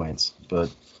bunch of points.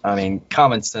 But, I mean,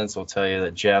 common sense will tell you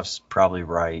that Jeff's probably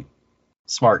right.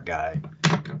 Smart guy.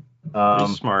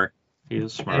 He's smart. He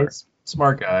is smart.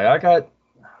 Smart guy. I got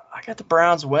the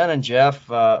Browns winning, Jeff,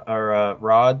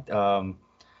 Rod,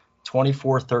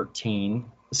 24-13.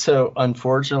 So,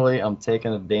 unfortunately, I'm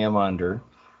taking a damn under.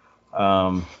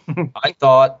 I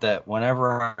thought that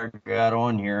whenever I got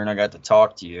on here and I got to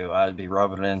talk to you, I'd be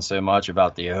rubbing in so much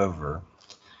about the over.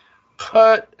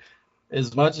 But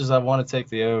as much as I want to take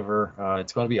the over,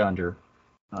 it's going to be under.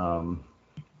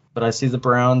 But I see the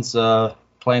Browns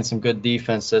playing some good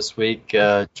defense this week,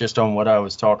 just on what I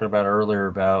was talking about earlier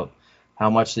about how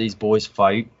much these boys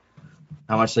fight,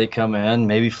 how much they come in.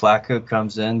 Maybe Flacco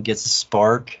comes in, gets a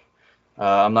spark.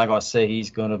 I'm not going to say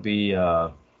he's going to be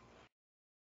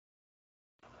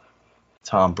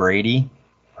Tom Brady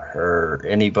or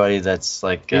anybody that's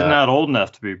like he's not old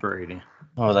enough to be Brady.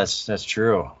 Oh, that's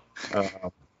true.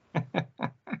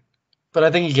 But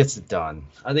I think he gets it done.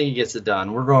 We're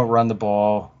going to run the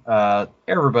ball.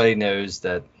 Everybody knows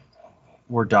that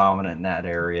we're dominant in that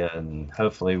area, and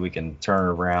hopefully we can turn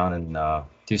it around and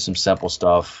do some simple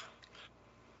stuff,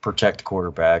 protect the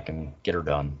quarterback, and get her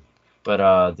done. But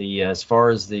as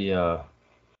far as the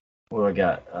what do I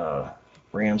got?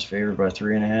 Rams favored by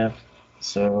 3.5.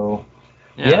 So,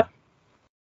 yeah,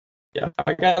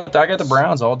 I got the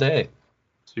Browns all day.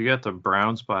 So you got the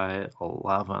Browns by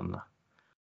 11,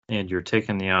 and you're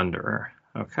taking the under.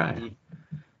 Okay. Mm-hmm.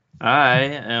 I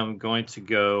am going to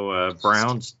go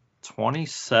Browns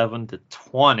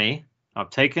 27-20. I'm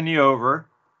taking the over.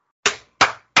 I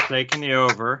think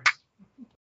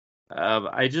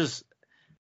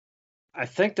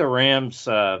the Rams.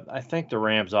 I think the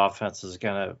Rams offense is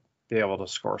going to be able to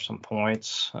score some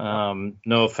points.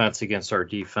 No offense against our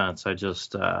defense. I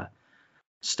just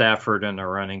Stafford in the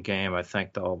running game. I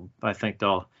think they'll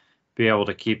be able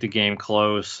to keep the game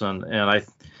close, and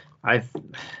I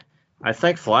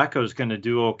think Flacco's going to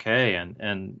do okay.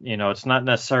 And you know, it's not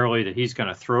necessarily that he's going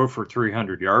to throw for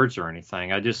 300 yards or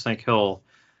anything. I just think he'll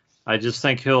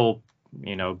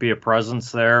be a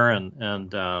presence there,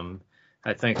 and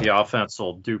I think the offense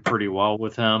will do pretty well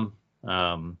with him.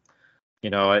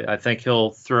 I think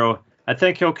he'll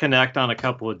connect on a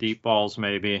couple of deep balls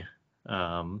maybe.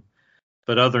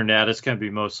 But other than that, it's going to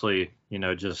be mostly,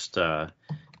 just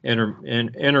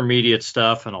intermediate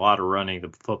stuff and a lot of running the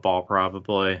football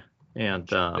probably. And,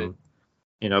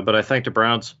 but I think the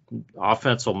Browns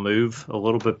offense will move a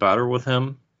little bit better with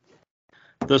him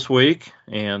this week.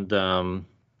 And I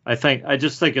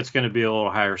just think it's going to be a little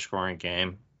higher scoring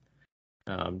game,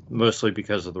 mostly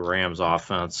because of the Rams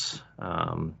offense.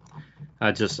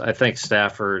 I think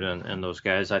Stafford and those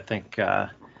guys, I think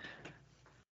they're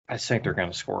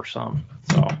going to score some.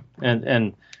 So,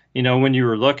 and when you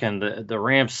were looking, the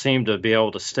Rams seem to be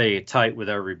able to stay tight with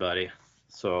everybody.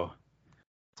 So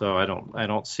I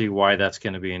don't see why that's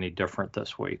going to be any different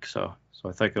this week. So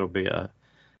I think it'll be a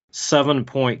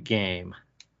 7-point game.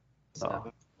 So.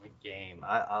 7-point game.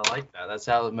 I like that. That's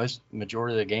how the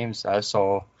majority of the games I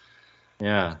saw.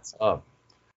 Yeah. It's up.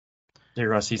 You're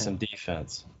going to see some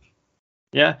defense.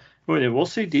 Yeah, we'll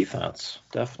see defense,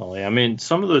 definitely. I mean,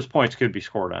 some of those points could be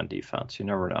scored on defense. You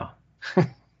never know.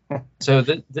 So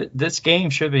this game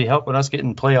should be helping us get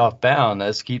in playoff bound.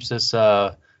 This keeps us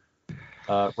right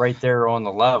there on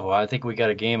the level. I think we got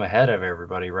a game ahead of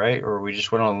everybody, right? Or we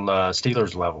just went on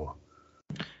Steelers level.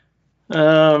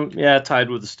 Yeah, tied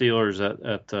with the Steelers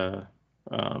at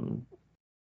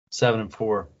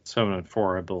 7-4.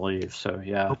 7-4, I believe. So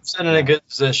yeah, we're sitting in a good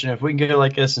position. If we can get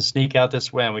like this and sneak out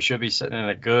this win, we should be sitting in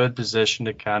a good position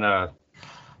to kind of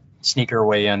sneak our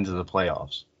way into the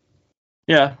playoffs.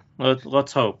 Yeah,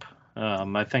 let's hope.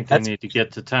 I think they need to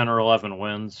get to 10 or 11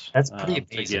 wins. That's pretty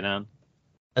amazing to get in.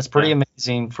 That's pretty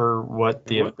amazing for what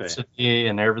the adversity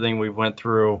and everything we went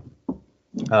through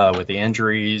with the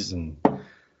injuries and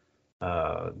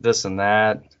this and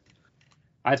that.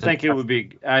 I think it would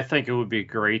be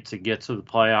great to get to the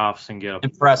playoffs and get a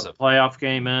playoff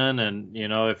game in, and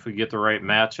if we get the right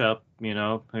matchup,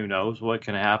 who knows what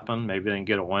can happen? Maybe they can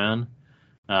get a win.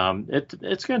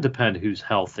 It's going to depend who's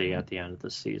healthy at the end of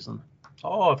the season.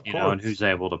 Oh, of course. And who's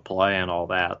able to play and all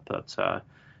that. But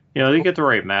they get the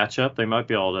right matchup, they might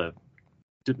be able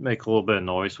to make a little bit of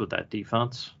noise with that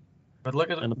defense. But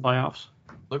look in the playoffs.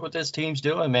 Look what this team's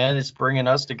doing, man. It's bringing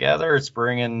us together. It's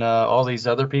bringing all these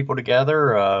other people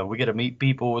together. We get to meet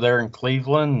people there in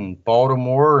Cleveland and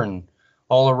Baltimore and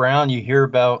all around. You hear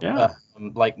about,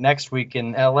 like next week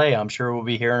in L.A., I'm sure we'll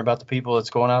be hearing about the people that's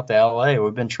going out to L.A.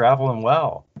 We've been traveling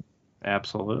well.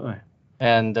 Absolutely.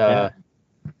 And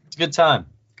it's a good time.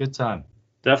 Good time.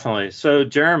 Definitely. So,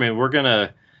 Jeremy, we're going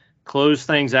to close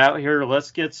things out here.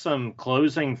 Let's get some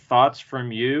closing thoughts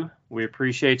from you. We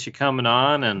appreciate you coming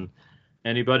on, and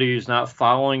anybody who's not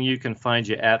following you can find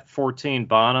you at 14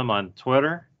 Bonham on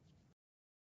Twitter.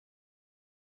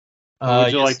 What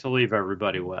would you like to leave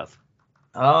everybody with?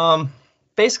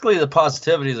 Basically the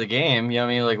positivity of the game,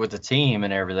 like with the team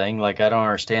and everything. Like, I don't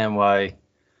understand why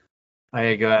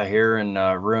I go out here and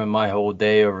ruin my whole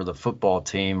day over the football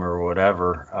team or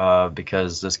whatever,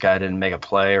 because this guy didn't make a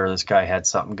play or this guy had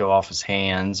something go off his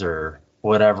hands or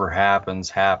whatever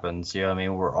happens.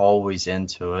 We're always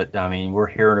into it. We're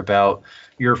hearing about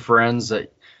your friends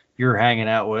that you're hanging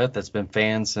out with that's been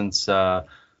fans since like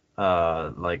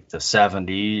the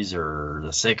 70s or the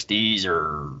 60s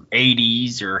or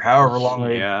 80s or however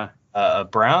long a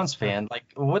Browns fan. Like,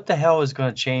 what the hell is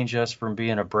going to change us from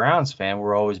being a Browns fan?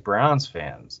 We're always Browns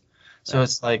fans. So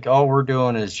it's like all we're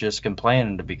doing is just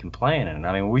complaining to be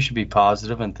complaining. We should be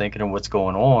positive and thinking of what's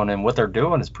going on, and what they're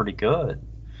doing is pretty good.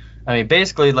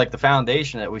 Basically, like the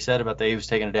foundation that we said about the A's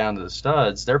taking it down to the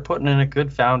studs, they're putting in a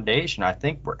good foundation. I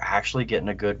think we're actually getting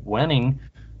a good winning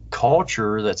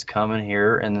culture that's coming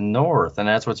here in the North, and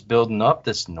that's what's building up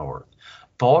this North.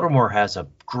 Baltimore has a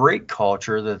great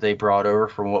culture that they brought over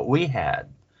from what we had,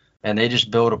 and they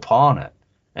just built upon it,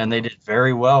 and they did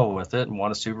very well with it and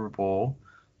won a Super Bowl.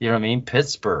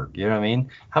 Pittsburgh,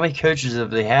 how many coaches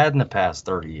have they had in the past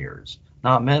 30 years?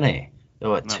 Not many.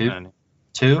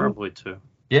 Two? Probably two.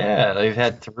 Yeah, they've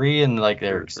had three in like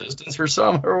their existence or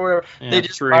something or whatever. Yeah, they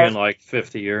just three in like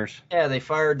 50 years. Yeah, they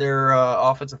fired their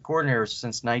offensive coordinator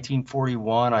since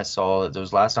 1941. I saw that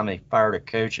was last time they fired a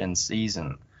coach in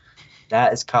season.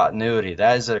 That is continuity.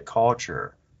 That is a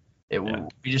culture.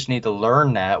 We just need to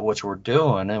learn that, which we're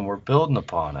doing, and we're building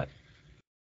upon it.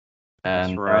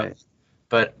 And, that's right.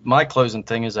 But my closing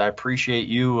thing is I appreciate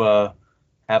you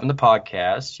having the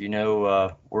podcast.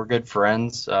 We're good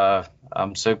friends.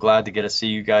 I'm so glad to get to see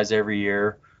you guys every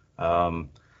year.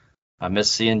 I miss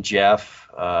seeing Jeff.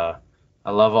 I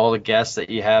love all the guests that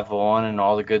you have on and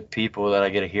all the good people that I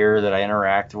get to hear that I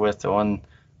interact with on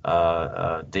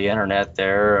the internet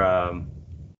there.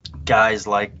 Guys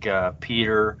like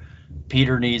Peter.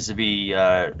 Peter needs to be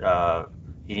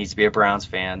he needs to be a Browns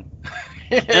fan.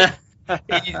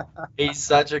 He's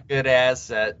such a good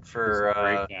asset for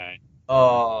great guy.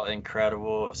 Oh,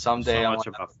 incredible. Someday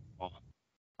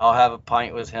I'll have a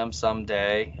pint with him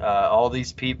someday. All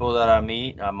these people that I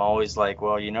meet, I'm always like,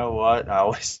 well, you know what? I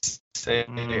always say,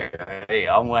 hey,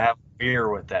 I'm going to have a beer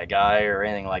with that guy or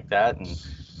anything like that. And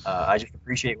I just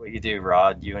appreciate what you do,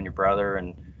 Rod, you and your brother.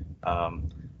 And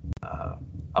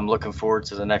I'm looking forward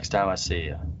to the next time I see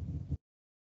you.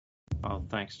 Oh,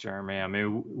 thanks,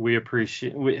 Jeremy. We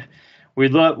appreciate we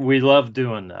love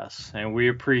doing this, and we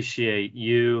appreciate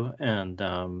you and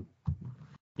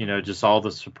just all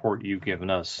the support you've given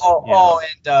us.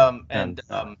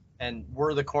 And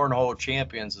we're the cornhole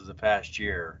champions of the past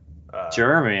year.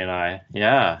 Jeremy and I,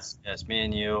 yeah. Yes, me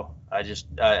and you. I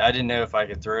didn't know if I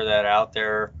could throw that out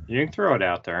there. You can throw it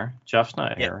out there. Jeff's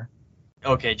not here.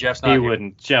 Okay, Jeff's not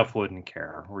here. Jeff wouldn't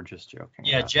care. We're just joking.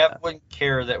 Yeah, Jeff wouldn't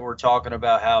care that we're talking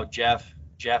about how Jeff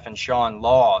and Sean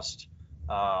lost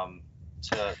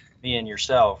to me and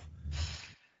yourself.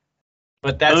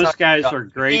 But those guys are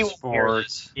great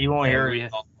sports. He won't hear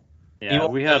it. Yeah,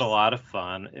 we had a lot of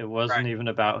fun. It wasn't even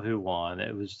about who won.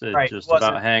 It was just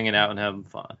about hanging out and having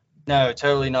fun. No,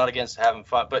 totally not against having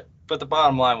fun. But the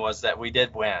bottom line was that we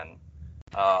did win.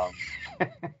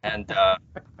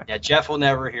 Jeff will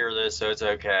never hear this, so it's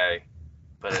okay.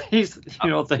 But you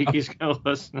don't think he's going to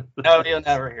listen to this? No, he'll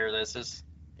never hear this.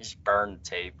 He's burned the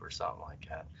tape or something like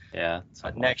that. Yeah.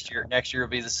 Next year will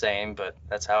be the same, but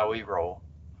that's how we roll.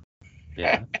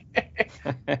 Yeah.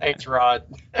 Thanks, Rod.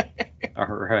 All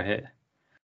right.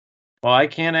 Well, I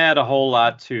can't add a whole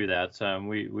lot to that.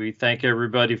 We thank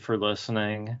everybody for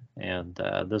listening, and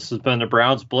this has been the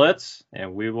Browns Blitz,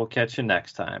 and we will catch you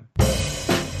next time.